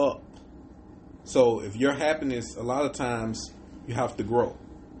grow up. So if your happiness, a lot of times you have to grow.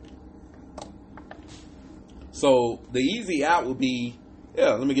 So the easy out would be,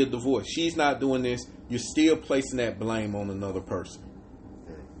 yeah, let me get a divorce. She's not doing this. You're still placing that blame on another person.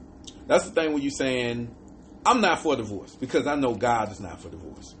 That's the thing when you're saying, I'm not for divorce, because I know God is not for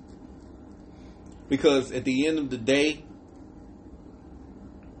divorce. Because at the end of the day,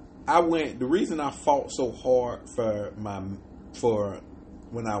 the reason I fought so hard for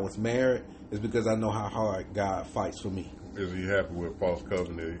when I was married is because I know how hard God fights for me. Is he happy with false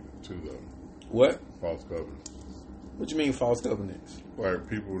covenant too, though? What? False covenant. What you mean false covenants? Like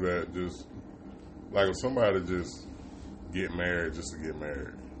people that just, like if somebody just get married just to get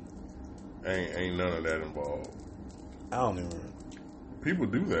married, ain't none of that involved. I don't even. People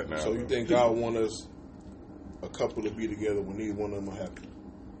do that now. So you think God want us, a couple, to be together when neither one of them are happy?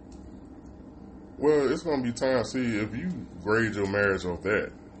 Well, it's gonna be time. See, if you grade your marriage off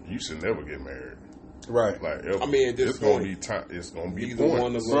that, you should never get married. Right. Like, ever. I mean, at this it's point, gonna be time. It's gonna be neither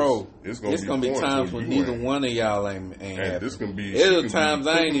one of us. Bro, it's gonna be times when neither one of y'all ain't happy. This can be. There's times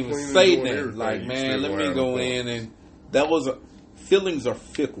I ain't even say nothing. Like, man, let me go in and feelings are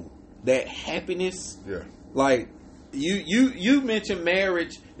fickle. That happiness. Yeah. Like you mentioned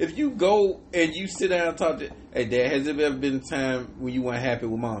marriage. If you go and you sit down and talk to, hey, Dad, has there ever been a time when you weren't happy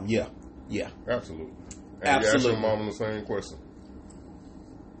with Mom? Yeah. Absolutely. And Absolutely. you ask your mom the same question.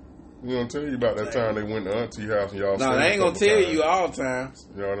 You gonna tell you about that time they went to Auntie house and y'all. No, they ain't gonna tell you all times.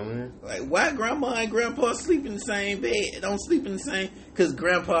 You know what I mean? Like, why Grandma and Grandpa sleep in the same bed? Don't sleep in the same because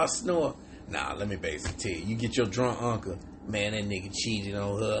Grandpa snore. Nah, let me basically tell you. You get your drunk uncle, man, that nigga cheated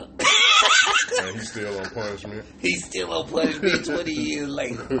on her. And he's still on punishment. He's still on punishment 20 years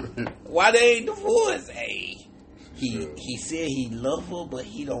later. Why they ain't divorced? Hey, he said he love her, but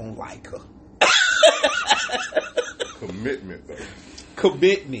he don't like her. Commitment, though.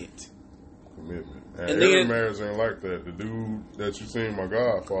 Commitment. And And every then- marriage ain't like that. The dude that you seen, my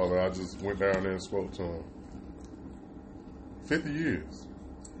godfather, I just went down there and spoke to him. 50 years.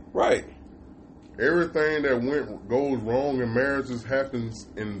 Right. Everything that goes wrong in marriages happened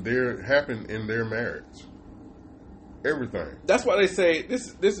in their marriage. Everything. That's why they say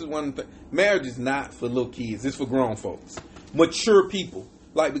this is one thing. Marriage is not for little kids. It's for grown folks, mature people.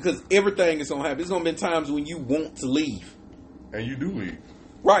 Like, because everything is gonna happen. There's gonna be times when you want to leave. And you do leave.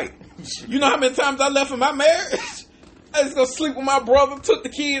 Right. You know how many times I left in my marriage? I was gonna sleep with my brother. Took the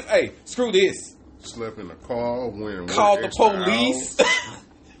kids. Hey, screw this. Slept in the car. Called the police.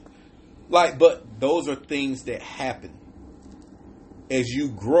 Like, but those are things that happen as you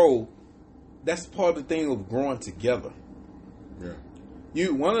grow. That's part of the thing of growing together. Yeah.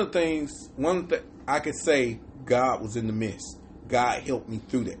 One of the things I could say, God was in the midst. God helped me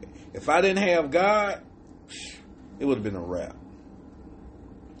through that. If I didn't have God, it would have been a wrap.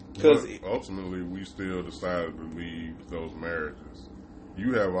 Because ultimately, we still decided to leave those marriages.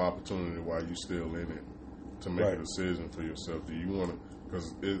 You have opportunity while you're still in it to make a decision for yourself. Do you want to?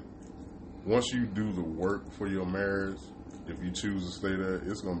 Because once you do the work for your marriage, if you choose to stay there,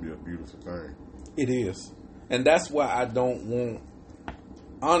 it's going to be a beautiful thing. it is, and that's why I don't want.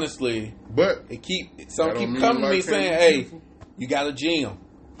 Honestly, But some keep coming to me saying, "Hey, you got a gym.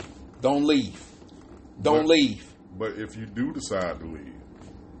 Don't leave. Don't leave." But if you do decide to leave,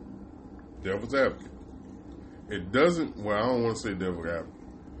 devil's advocate, it doesn't. Well, I don't want to say devil's advocate.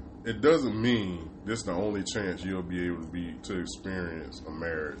 It doesn't mean this is the only chance you'll be able to experience a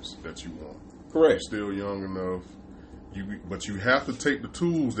marriage that you want. Correct. You're still young enough. But you have to take the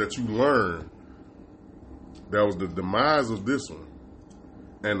tools that you learned. That was the demise of this one,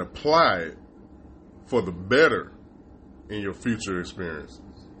 and apply it for the better in your future experiences.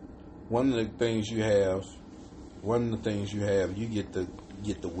 One of the things you have, you get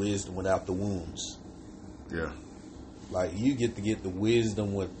the wisdom without the wounds. Yeah. Like, you get to get the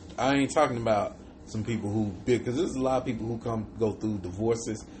wisdom with. I ain't talking about some people who, because there's a lot of people who go through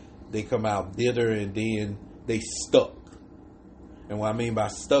divorces. They come out bitter and then they stuck. And what I mean by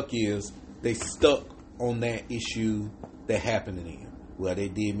stuck is they stuck on that issue that happened to them. Well, they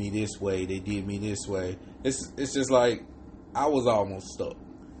did me this way. They did me this way. It's just like I was almost stuck.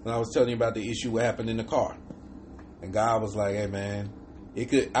 When I was telling you about the issue what happened in the car. And God was like, hey man,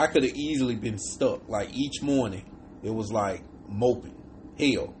 I could have easily been stuck. Like each morning, it was like moping.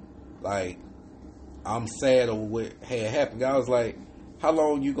 Hell. Like, I'm sad over what had happened. God was like, how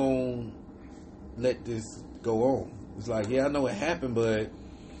long you gonna let this go on? It's like, yeah, I know it happened, but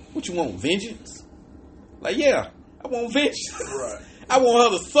what you want, vengeance? Like, yeah, I want vengeance. Right. I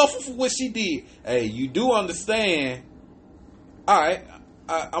want her to suffer for what she did. Hey, you do understand. All right,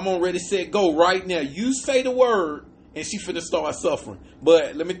 I'm on ready, set, go right now. You say the word, and she finna start suffering.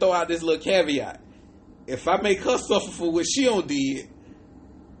 But let me throw out this little caveat. If I make her suffer for what she done did,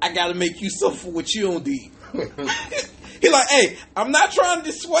 I gotta make you suffer for what you done did. He like, hey, I'm not trying to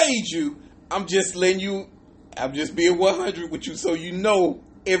dissuade you. I'm just being 100 with you so you know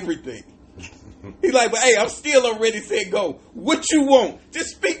everything. He like, but hey, I'm still already said go. What you want? Just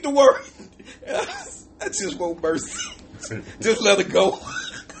speak the word. I just want mercy. Just let it go.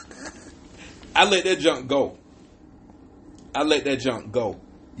 I let that junk go.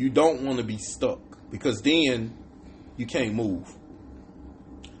 You don't want to be stuck because then you can't move.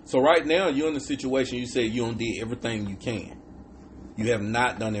 So right now you're in a situation you say you done did everything you can. You have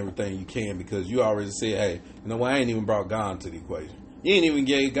not done everything you can because you already said, hey, you know what, I ain't even brought God into the equation. You ain't even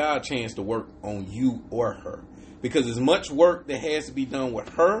gave God a chance to work on you or her. Because as much work that has to be done with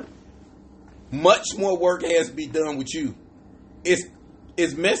her, much more work has to be done with you. It's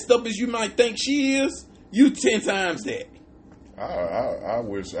as messed up as you might think she is, you 10 times that. I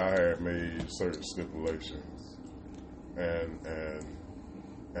wish I had made certain stipulations, and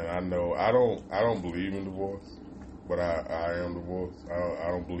I know I don't believe in divorce, but I am divorced. I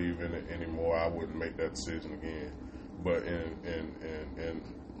don't believe in it anymore. I wouldn't make that decision again. But in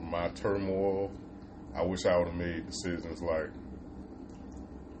my turmoil, I wish I would have made decisions like,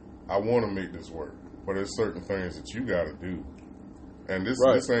 I want to make this work, but there's certain things that you got to do, and this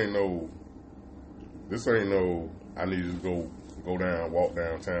ain't no. I need to walk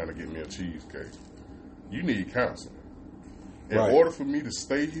downtown to get me a cheesecake. You need counseling. In order for me to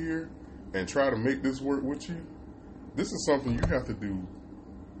stay here and try to make this work with you, this is something you have to do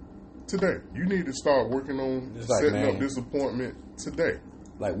today. You need to start working on It's like, setting man, up this appointment today.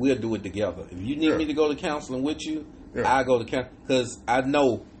 like, we'll do it together. If you need Yeah. me to go to counseling with you, Yeah. I go to counseling because I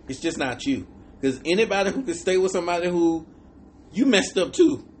know it's just not you. Because anybody who can stay with somebody who you messed up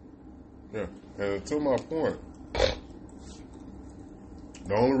too. Yeah, and to my point,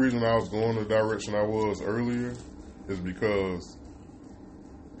 the only reason I was going the direction I was earlier is because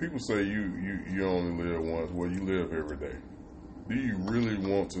people say you only live once. Well, you live every day. Do you really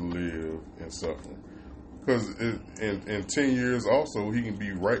want to live in suffering? Because in 10 years also, he can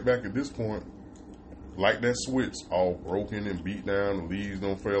be right back at this point, like that switch, all broken and beat down, the leaves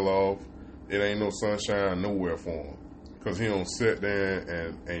don't fall off. It ain't no sunshine nowhere for him. Because he don't sit there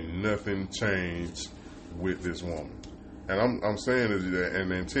and ain't nothing changed with this woman. And I'm saying is that,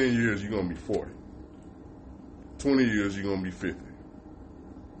 and in 10 years, you're going to be 40. 20 years, you're going to be 50.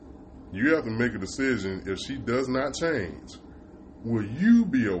 You have to make a decision. If she does not change, will you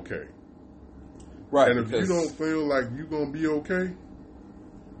be okay? Right. And if you don't feel like you're going to be okay,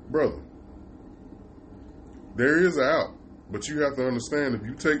 brother, there is an out. But you have to understand, if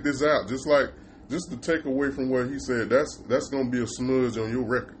you take this out, just to take away from what he said, that's going to be a smudge on your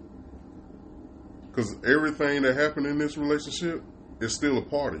record. Because everything that happened in this relationship is still a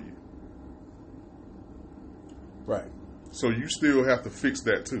part of you. Right. So you still have to fix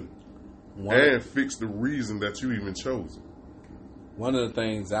that too. And fix the reason that you even chose it. One of the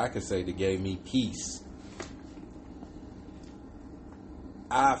things I could say that gave me peace,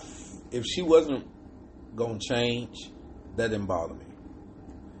 if she wasn't going to change, that didn't bother me.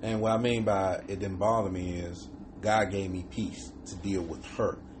 And what I mean by it didn't bother me is God gave me peace to deal with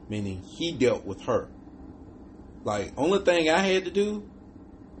her. Meaning he dealt with her. Like, only thing I had to do,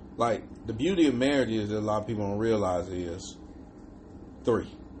 like, the beauty of marriage is that a lot of people don't realize is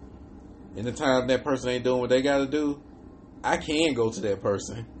 3. Anytime that person ain't doing what they got to do, I can go to that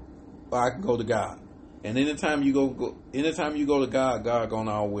person, or I can go to God. And anytime you go to God, God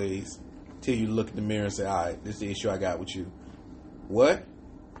gonna always tell you to look in the mirror and say, all right, this is the issue I got with you. What?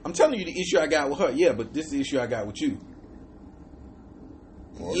 I'm telling you the issue I got with her. Yeah, but this is the issue I got with you.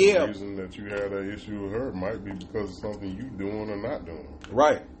 Or yeah. The reason that you had that issue with her might be because of something you doing or not doing.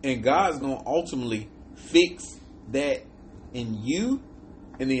 Right. And God's gonna ultimately fix that in you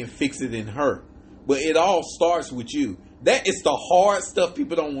and then fix it in her. But it all starts with you. That is the hard stuff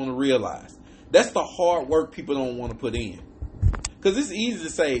people don't want to realize. That's the hard work people don't want to put in. Because it's easy to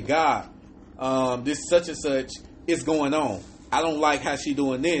say, God, this such and such is going on. I don't like how she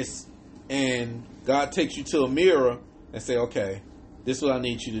doing this. And God takes you to a mirror and say, okay, this is what I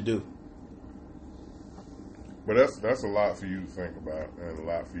need you to do. But that's a lot for you to think about and a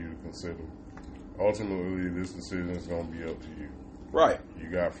lot for you to consider. Ultimately, this decision is going to be up to you. Right. You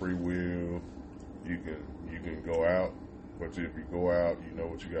got free will. You can go out, but if you go out, you know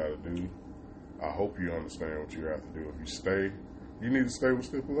what you got to do. I hope you understand what you have to do. If you stay, you need to stay with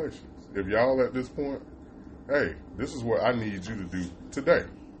stipulations. If y'all at this point, hey, this is what I need you to do today.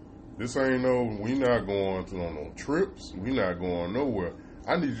 This ain't we not going on no trips. We not going nowhere.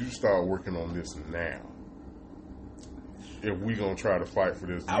 I need you to start working on this now. If we gonna try to fight for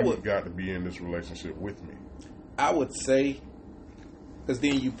this, you got to be in this relationship with me. I would say, because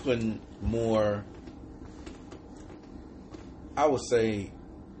then you putting more. I would say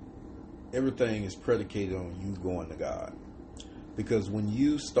everything is predicated on you going to God. Because when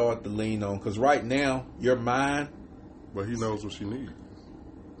you start to lean on, because right now, your mind. But he knows what she needs.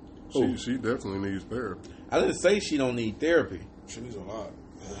 She definitely needs therapy. I didn't say she don't need therapy. She needs a lot.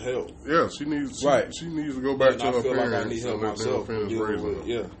 Help. Yeah, she needs. Right. She needs to go back to her parents. Like I need help myself.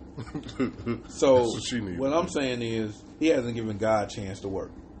 Yeah. So that's what she needs. What I'm saying is, he hasn't given God a chance to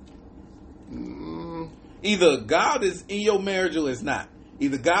work. Either God is in your marriage or it's not.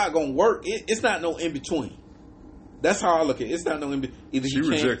 Either God gonna work. It's not no in between. That's how I look at it. It's not no in between. Either she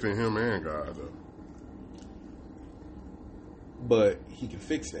rejecting him and God though. But he can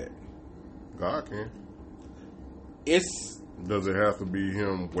fix that. God can. Does it have to be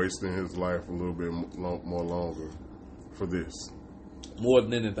him wasting his life a little bit more longer for this? More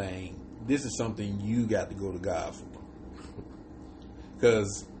than anything, this is something you got to go to God for.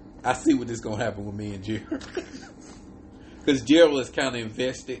 Because I see what is going to happen with me and Gerald. Because Gerald is kind of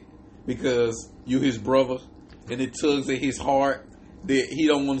invested because you his brother, and it tugs at his heart that he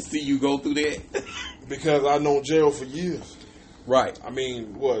don't want to see you go through that. Because I known Gerald for years. Right. I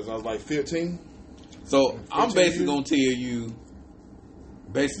mean, I was like 15. So I'm basically going to tell you,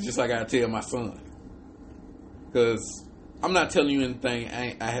 basically just like I tell my son. Because I'm not telling you anything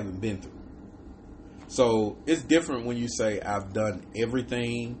I haven't been through. So it's different when you say I've done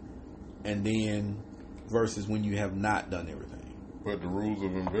everything and then versus when you have not done everything. But the rules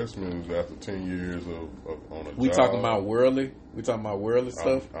of investment is after 10 years of on a We job. talking about worldly? We talking about worldly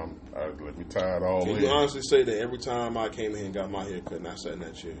stuff? Let me tie it all Can in. you honestly say that every time I came in here and got my hair cut and I sat in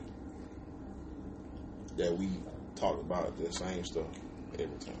that chair, that we talked about the same stuff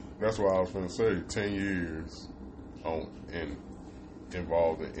every time? That's why I was going to say 10 years and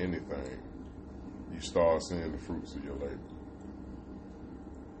involved in anything, you start seeing the fruits of your labor.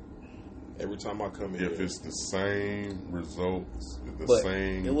 Every time I come in If here, it's the same results, the But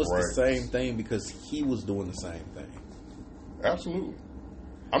same it was rights. the same thing because he was doing the same thing. Absolutely.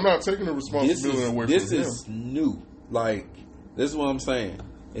 I'm not taking the responsibility away from him. This is new. Like, this is what I'm saying.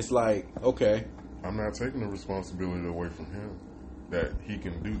 It's like, okay. I'm not taking the responsibility away from him that he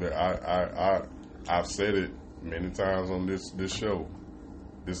can do that. I've said it many times on this show,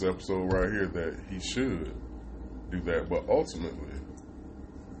 this episode right here, that he should do that. But ultimately,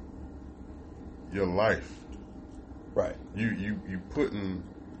 your life, Right. you putting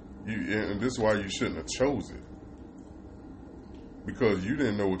and this is why you shouldn't have chose it, because you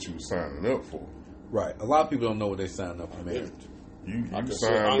didn't know what you were signing up for. Right. A lot of people don't know what they signed up for marriage. You I can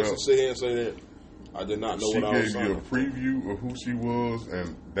signed honestly up. sit here and say that I did not know She what I was gave you signing a up for. preview of who she was,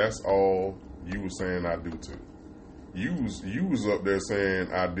 and that's all you were saying I do to. You was up there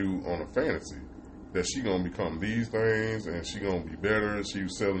saying I do on a fantasy that she gonna become these things and she gonna be better. She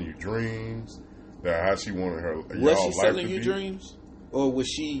was selling you dreams that how she wanted her. Was y'all she life selling to you be. dreams? Or was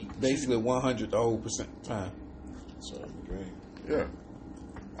she basically 100 the whole time? So, great. Yeah.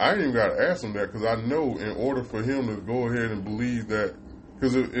 I ain't even got to ask him that, because I know in order for him to go ahead and believe that,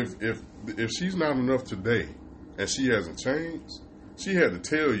 because if she's not enough today and she hasn't changed, she had to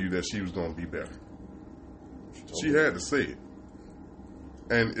tell you that she was going to be better. She had to say it.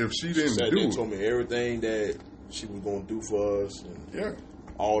 And if she didn't Sat there do and it, told me everything that she was going to do for us, and yeah,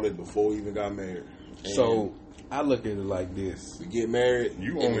 all that before we even got married. And So I look at it like this. we get married.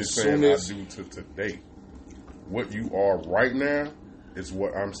 you and only as saying soon I as- do to today. What you are right now is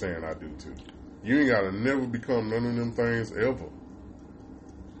what I'm saying I do to. You ain't got to never become none of them things ever.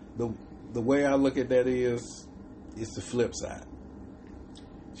 The way I look at that is, it's the flip side.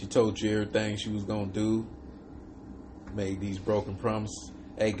 She told you everything she was going to do. Made these broken promises.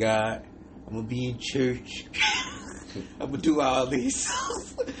 Hey, God, I'm going to be in church. I'm going to do all these.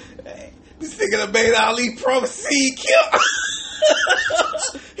 This nigga done made all these promises he killed.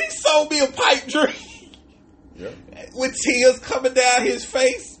 He sold me a pipe dream. Yeah. With tears coming down his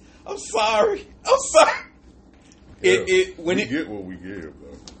face. I'm sorry. Yeah. When we get what we give,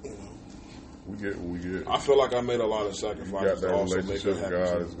 though. We get what we get. I feel like I made a lot of You got sacrifices that to also make relationship her with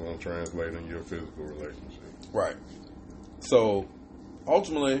happy. God too. is going to translate in your physical relationship. Right. So,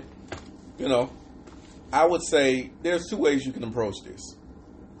 ultimately, I would say there's two ways you can approach this.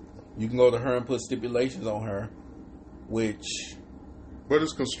 You can go to her and put stipulations on her, which... But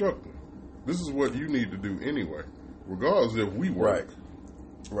it's constructive. This is what you need to do anyway. Regardless if we work,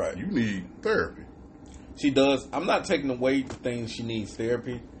 Right. you need therapy. She does. I'm not taking away the things she needs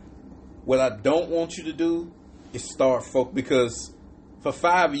therapy. What I don't want you to do is start folk, because for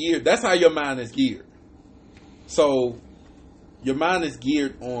 5 years, that's how your mind is geared. So your mind is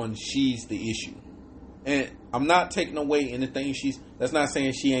geared on she's the issue. And I'm not taking away anything that's not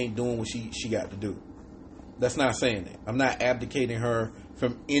saying she ain't doing what she got to do. That's not saying that. I'm not abdicating her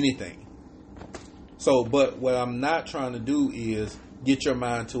from anything. So, but what I'm not trying to do is get your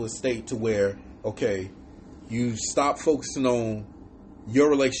mind to a state to where, okay, you stop focusing on your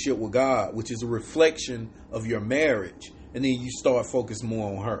relationship with God, which is a reflection of your marriage, and then you start focusing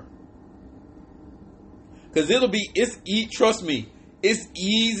more on her. Because trust me, it's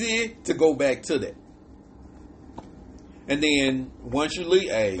easy to go back to that. And then once you leave,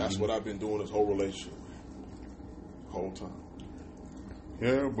 That's what I've been doing this whole relationship, whole time.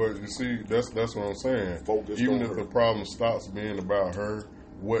 Yeah, but you see, that's what I'm saying. Focused Even on if her. the problem stops being about her,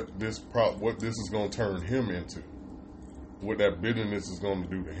 what this is going to turn him into, what that bitterness is going to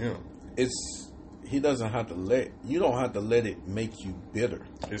do to him. you don't have to let it make you bitter.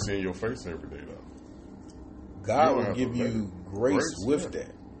 It's in your face every day, though. God don't will have give to let you it. grace with yeah.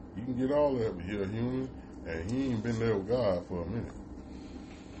 that. You can get all that, but you're a human, and he ain't been there with God for a minute.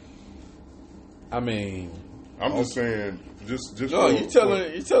 I mean, I'm just saying, just No, you're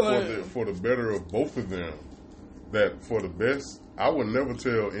telling for the better of both of them, that for the best, I would never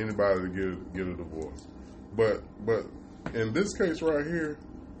tell anybody to get a divorce. But in this case right here,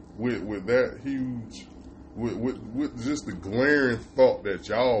 with that huge, with just the glaring thought that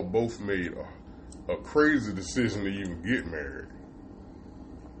y'all both made a crazy decision to even get married,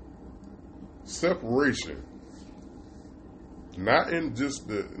 separation. Not in just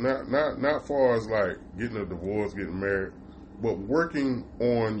not far as like getting a divorce, getting married, but working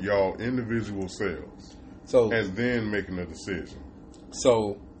on y'all individual selves So and then making a decision.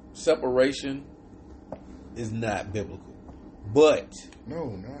 So separation is not biblical. But No,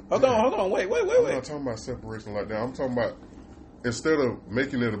 not hold that. on, wait. I'm not talking about separation like that. I'm talking about instead of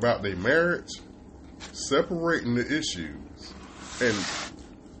making it about their marriage, separating the issues. And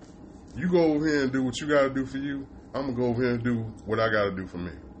you go over here and do what you got to do for you. I'm going to go over here and do what I got to do for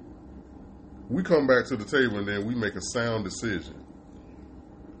me. We come back to the table and then we make a sound decision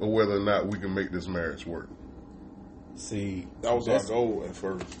of whether or not we can make this marriage work. See, That was our goal at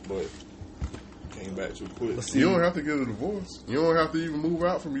first, but came back too quick. But see, You don't have to get a divorce. You don't have to even move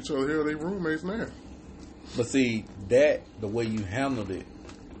out from each other. Hell, they roommates now. But see, that the way you handled it,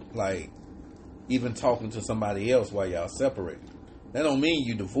 like even talking to somebody else while y'all separated, that don't mean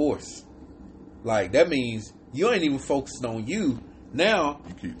you divorced. Like that means you ain't even focused on you. Now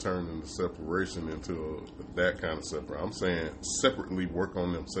You keep turning the separation into that kind of separate. I'm saying separately work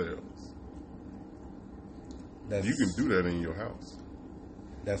on themselves. that's You can do that in your house.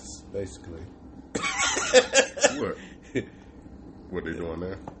 That's basically What? What they doing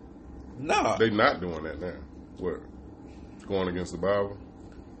now? no. They not doing that now. What? Going against the Bible?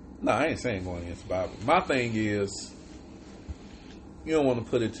 No, I ain't saying going against the Bible. My thing is, you don't want to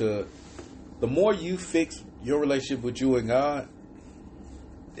put it to. The more you fix your relationship with you and God,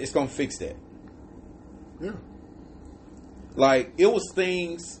 it's gonna fix that. Yeah. Like it was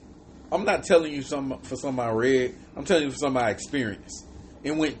things. I'm not telling you for something I read. I'm telling you for something I experienced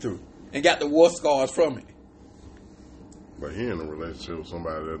and went through and got the war scars from it. But he in a relationship with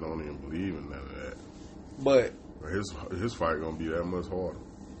somebody that don't even believe in none of that. But His fight gonna be that much harder.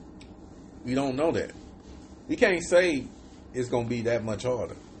 you don't know that. You can't say it's gonna be that much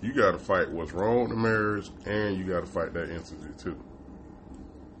harder. You got to fight what's wrong with the marriage, and you got to fight that entity too.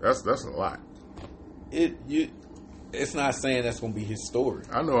 That's a lot. It's not saying that's gonna be his story.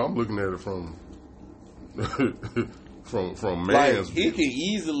 I know. I'm looking at it from from Like man's view.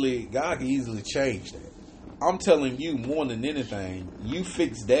 God can easily change that. I'm telling you more than anything, you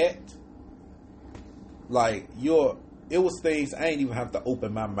fix that. Like it was things I ain't even have to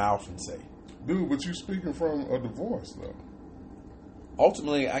open my mouth and say. Dude, but you speaking from a divorce though.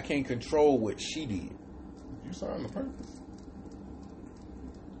 Ultimately, I can't control what she did. You signed the papers,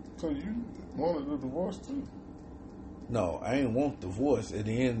 so you wanted a divorce too. No, I ain't want divorce. At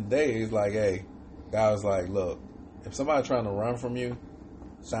the end of the day, it's like, hey, God was like, look, if somebody trying to run from you,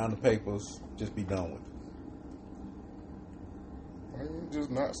 sign the papers, just be done with it. Why you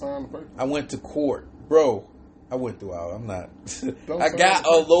just not sign the papers? I went to court. Bro, I went through all. I'm not. Don't I sign got the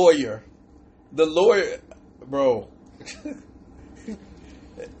a papers. lawyer. The lawyer, bro.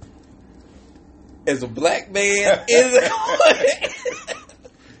 As a black man,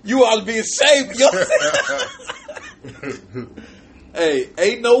 you ought to be ashamed of yourself. Hey,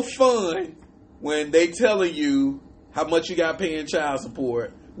 ain't no fun when they telling you how much you got paying child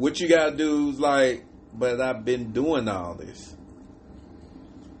support. What you got to do is like, but I've been doing all this.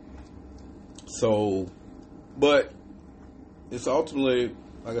 So, but it's ultimately,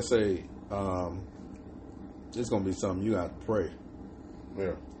 like I say, it's going to be something you got to pray.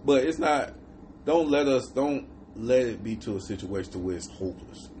 Yeah. But it's not, don't let it be to a situation to where it's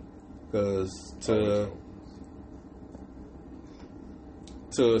hopeless. Because to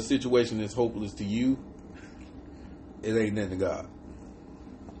a situation that's hopeless to you, it ain't nothing to God.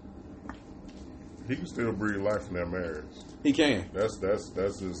 He can still breathe life in that marriage. He can. That's just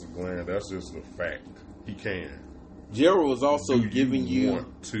a gland. That's just a fact. He can. Gerald was also Do giving you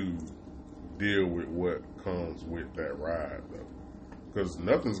want to deal with what comes with that ride though, because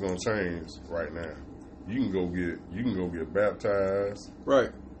nothing's gonna change right now. You can go get baptized,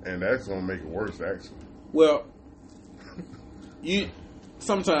 right. and that's gonna make it worse. Actually, Well, you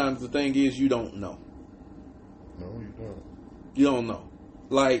sometimes the thing is you don't know. no, you don't. You don't know.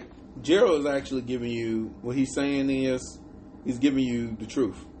 Like Gerald is actually giving you what he's saying is he's giving you the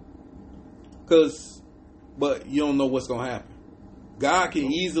truth. But you don't know what's gonna happen. God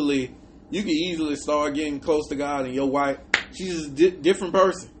can easily start getting close to God, and your wife, she's a different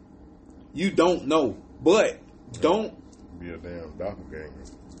person. You don't know, but don't Be a damn doppelganger.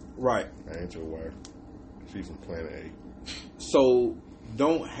 right. I ain't your wife. She's from Planet 8. So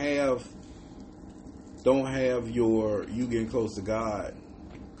don't have you getting close to God,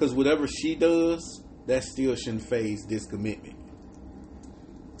 because whatever she does, that still shouldn't phase this commitment.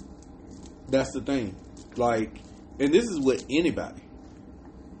 That's the thing. Like, and this is with anybody.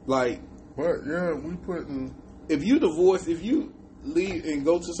 Like, But yeah, we putting. if you divorce, if you leave and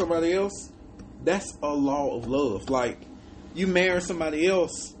go to somebody else, that's a law of love. Like, you marry somebody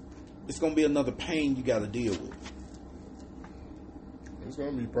else, it's gonna be another pain you got to deal with. It's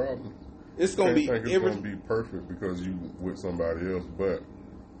gonna be problems. It's gonna be think it's gonna be perfect because you with somebody else, but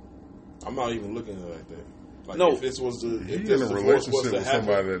I'm not even looking at it like that. Like No. if this was the you if in this a divorce was relationship to with happen,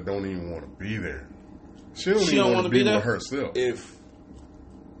 somebody that don't even want to be there. She don't She even don't want wanna to be be there? with herself. if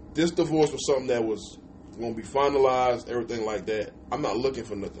this divorce was something that was going to be finalized, everything like that, I'm not looking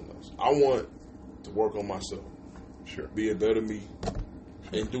for nothing else. I want to work on myself, Sure. be a better me,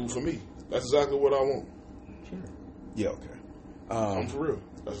 and do for me. That's exactly what I want. Sure. Yeah, okay. I'm for real.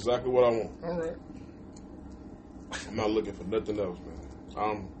 That's exactly what I want. All right. I'm not looking for nothing else,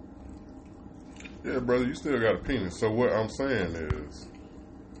 man. Yeah, brother, you still got a penis. So what I'm saying is,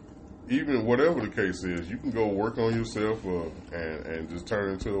 even whatever the case is, you can go work on yourself and just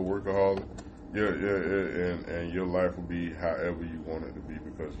turn into a workaholic. Yeah, and your life will be however you want it to be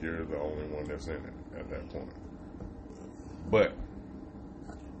because you're the only one that's in it at that point. But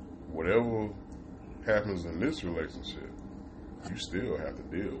whatever happens in this relationship, you still have to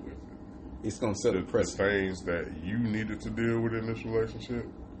deal with it. It's gonna set a The precedent. things that you needed to deal with in this relationship.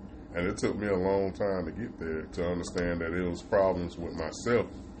 And it took me a long time to get there to understand that it was problems with myself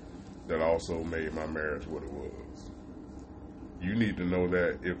that also made my marriage what it was. You need to know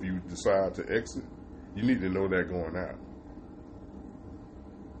that if you decide to exit, you need to know that going out.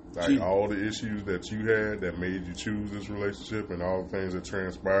 Like all the issues that you had that made you choose this relationship and all the things that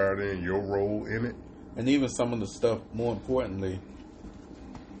transpired in your role in it. And even some of the stuff, more importantly,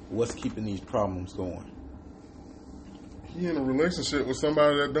 what's keeping these problems going? He in a relationship with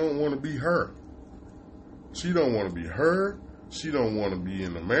somebody that don't want to be her. She don't want to be her. She don't want to be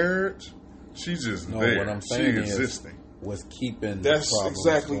in the marriage. She's just there. What I'm saying she is existing. what's keeping That's the problems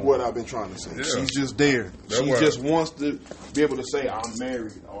exactly going. what I've been trying to say. Yeah. She's just there. That's She why- just wants to be able to say, I'm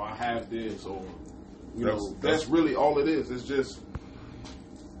married, or I have this, or, you know, that's really all it is. It's just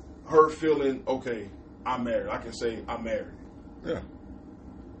her feeling, okay, I'm married. I can say, I'm married. Yeah.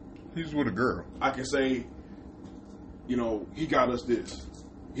 He's with a girl. I can say, you know, he got us this.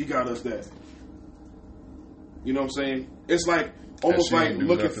 He got us that. You know what I'm saying? It's like, almost she like ain't do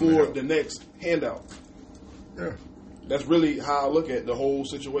looking nothing to for help. the next handout. Yeah. That's really how I look at the whole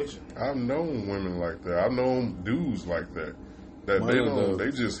situation. I've known women like that. I've known dudes like that. That One they of don't. the-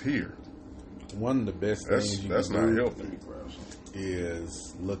 They just here. One of the best things you That's can not do healthy. Let me grab some.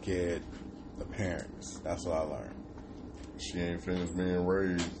 is look at the parents. That's what I learned. She ain't finished being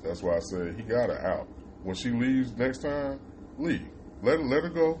raised. That's why I said he got her out. When she leaves next time, leave. Let her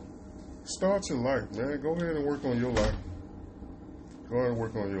go. Start your life, man. Go ahead and work on your life. Go ahead and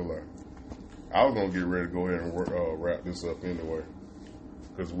work on your life. I was gonna get ready to go ahead and wrap this up anyway,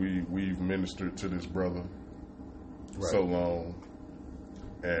 because we've ministered to this brother so long,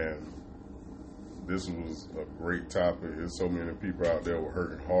 and this was a great topic. There's so many people out there with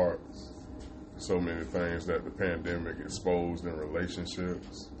hurting hearts, so many things that the pandemic exposed in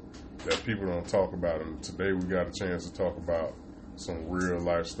relationships that people don't talk about. And today we got a chance to talk about some real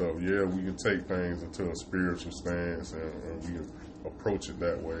life stuff. Yeah, we can take things into a spiritual stance and we can approach it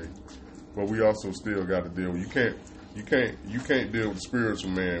that way. But we also still got to deal with, you can't deal with the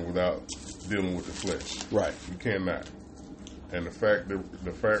spiritual man without dealing with the flesh. Right. You cannot. And the fact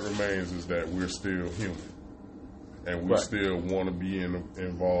remains is that we're still human, and we still want to be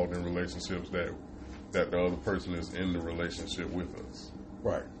involved in relationships that the other person is in the relationship with us.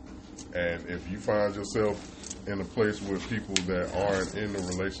 Right. And if you find yourself in a place with people that aren't in the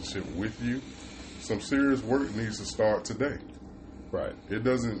relationship with you, some serious work needs to start today. Right. It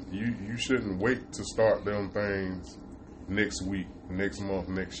doesn't. You shouldn't wait to start them things next week, next month,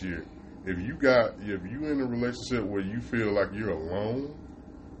 next year. If you in a relationship where you feel like you're alone,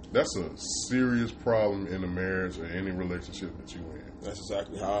 that's a serious problem in a marriage or any relationship that you in. That's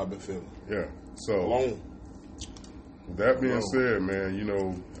exactly how I've been feeling. Yeah. So Alone. with that being said, man, you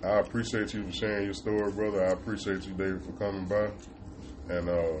know, I appreciate you for sharing your story, brother. I appreciate you, David, for coming by. And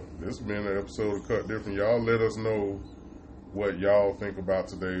this has been an episode of Cut Different. Y'all let us know what y'all think about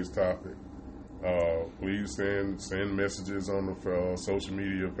today's topic. Please send messages on the social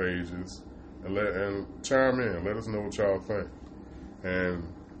media pages and chime in. Let us know what y'all think. And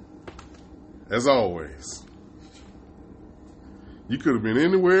as always, you could have been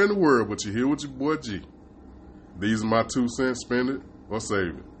anywhere in the world, but you're here with your boy G. These are my 2 cents. Spend it or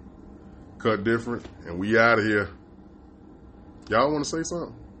save it. Cut Different, and we out of here. Y'all want to say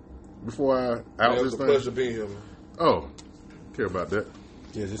something before I out It this was a thing? pleasure being here, man. Oh, care about that.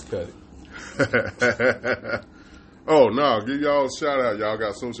 Yeah, just cut it. Oh no, give y'all a shout out. Y'all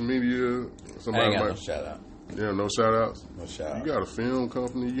got social media. I Somebody ain't got might. no shout out. Yeah, no shout outs. No shout You out. got a film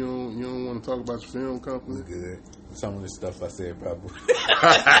company. You don't want to talk about your film company. Good. Some of the stuff I said probably.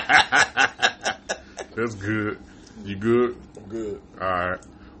 That's good. You good? I'm good. All right.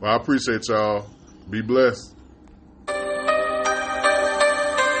 Well, I appreciate y'all. Be blessed.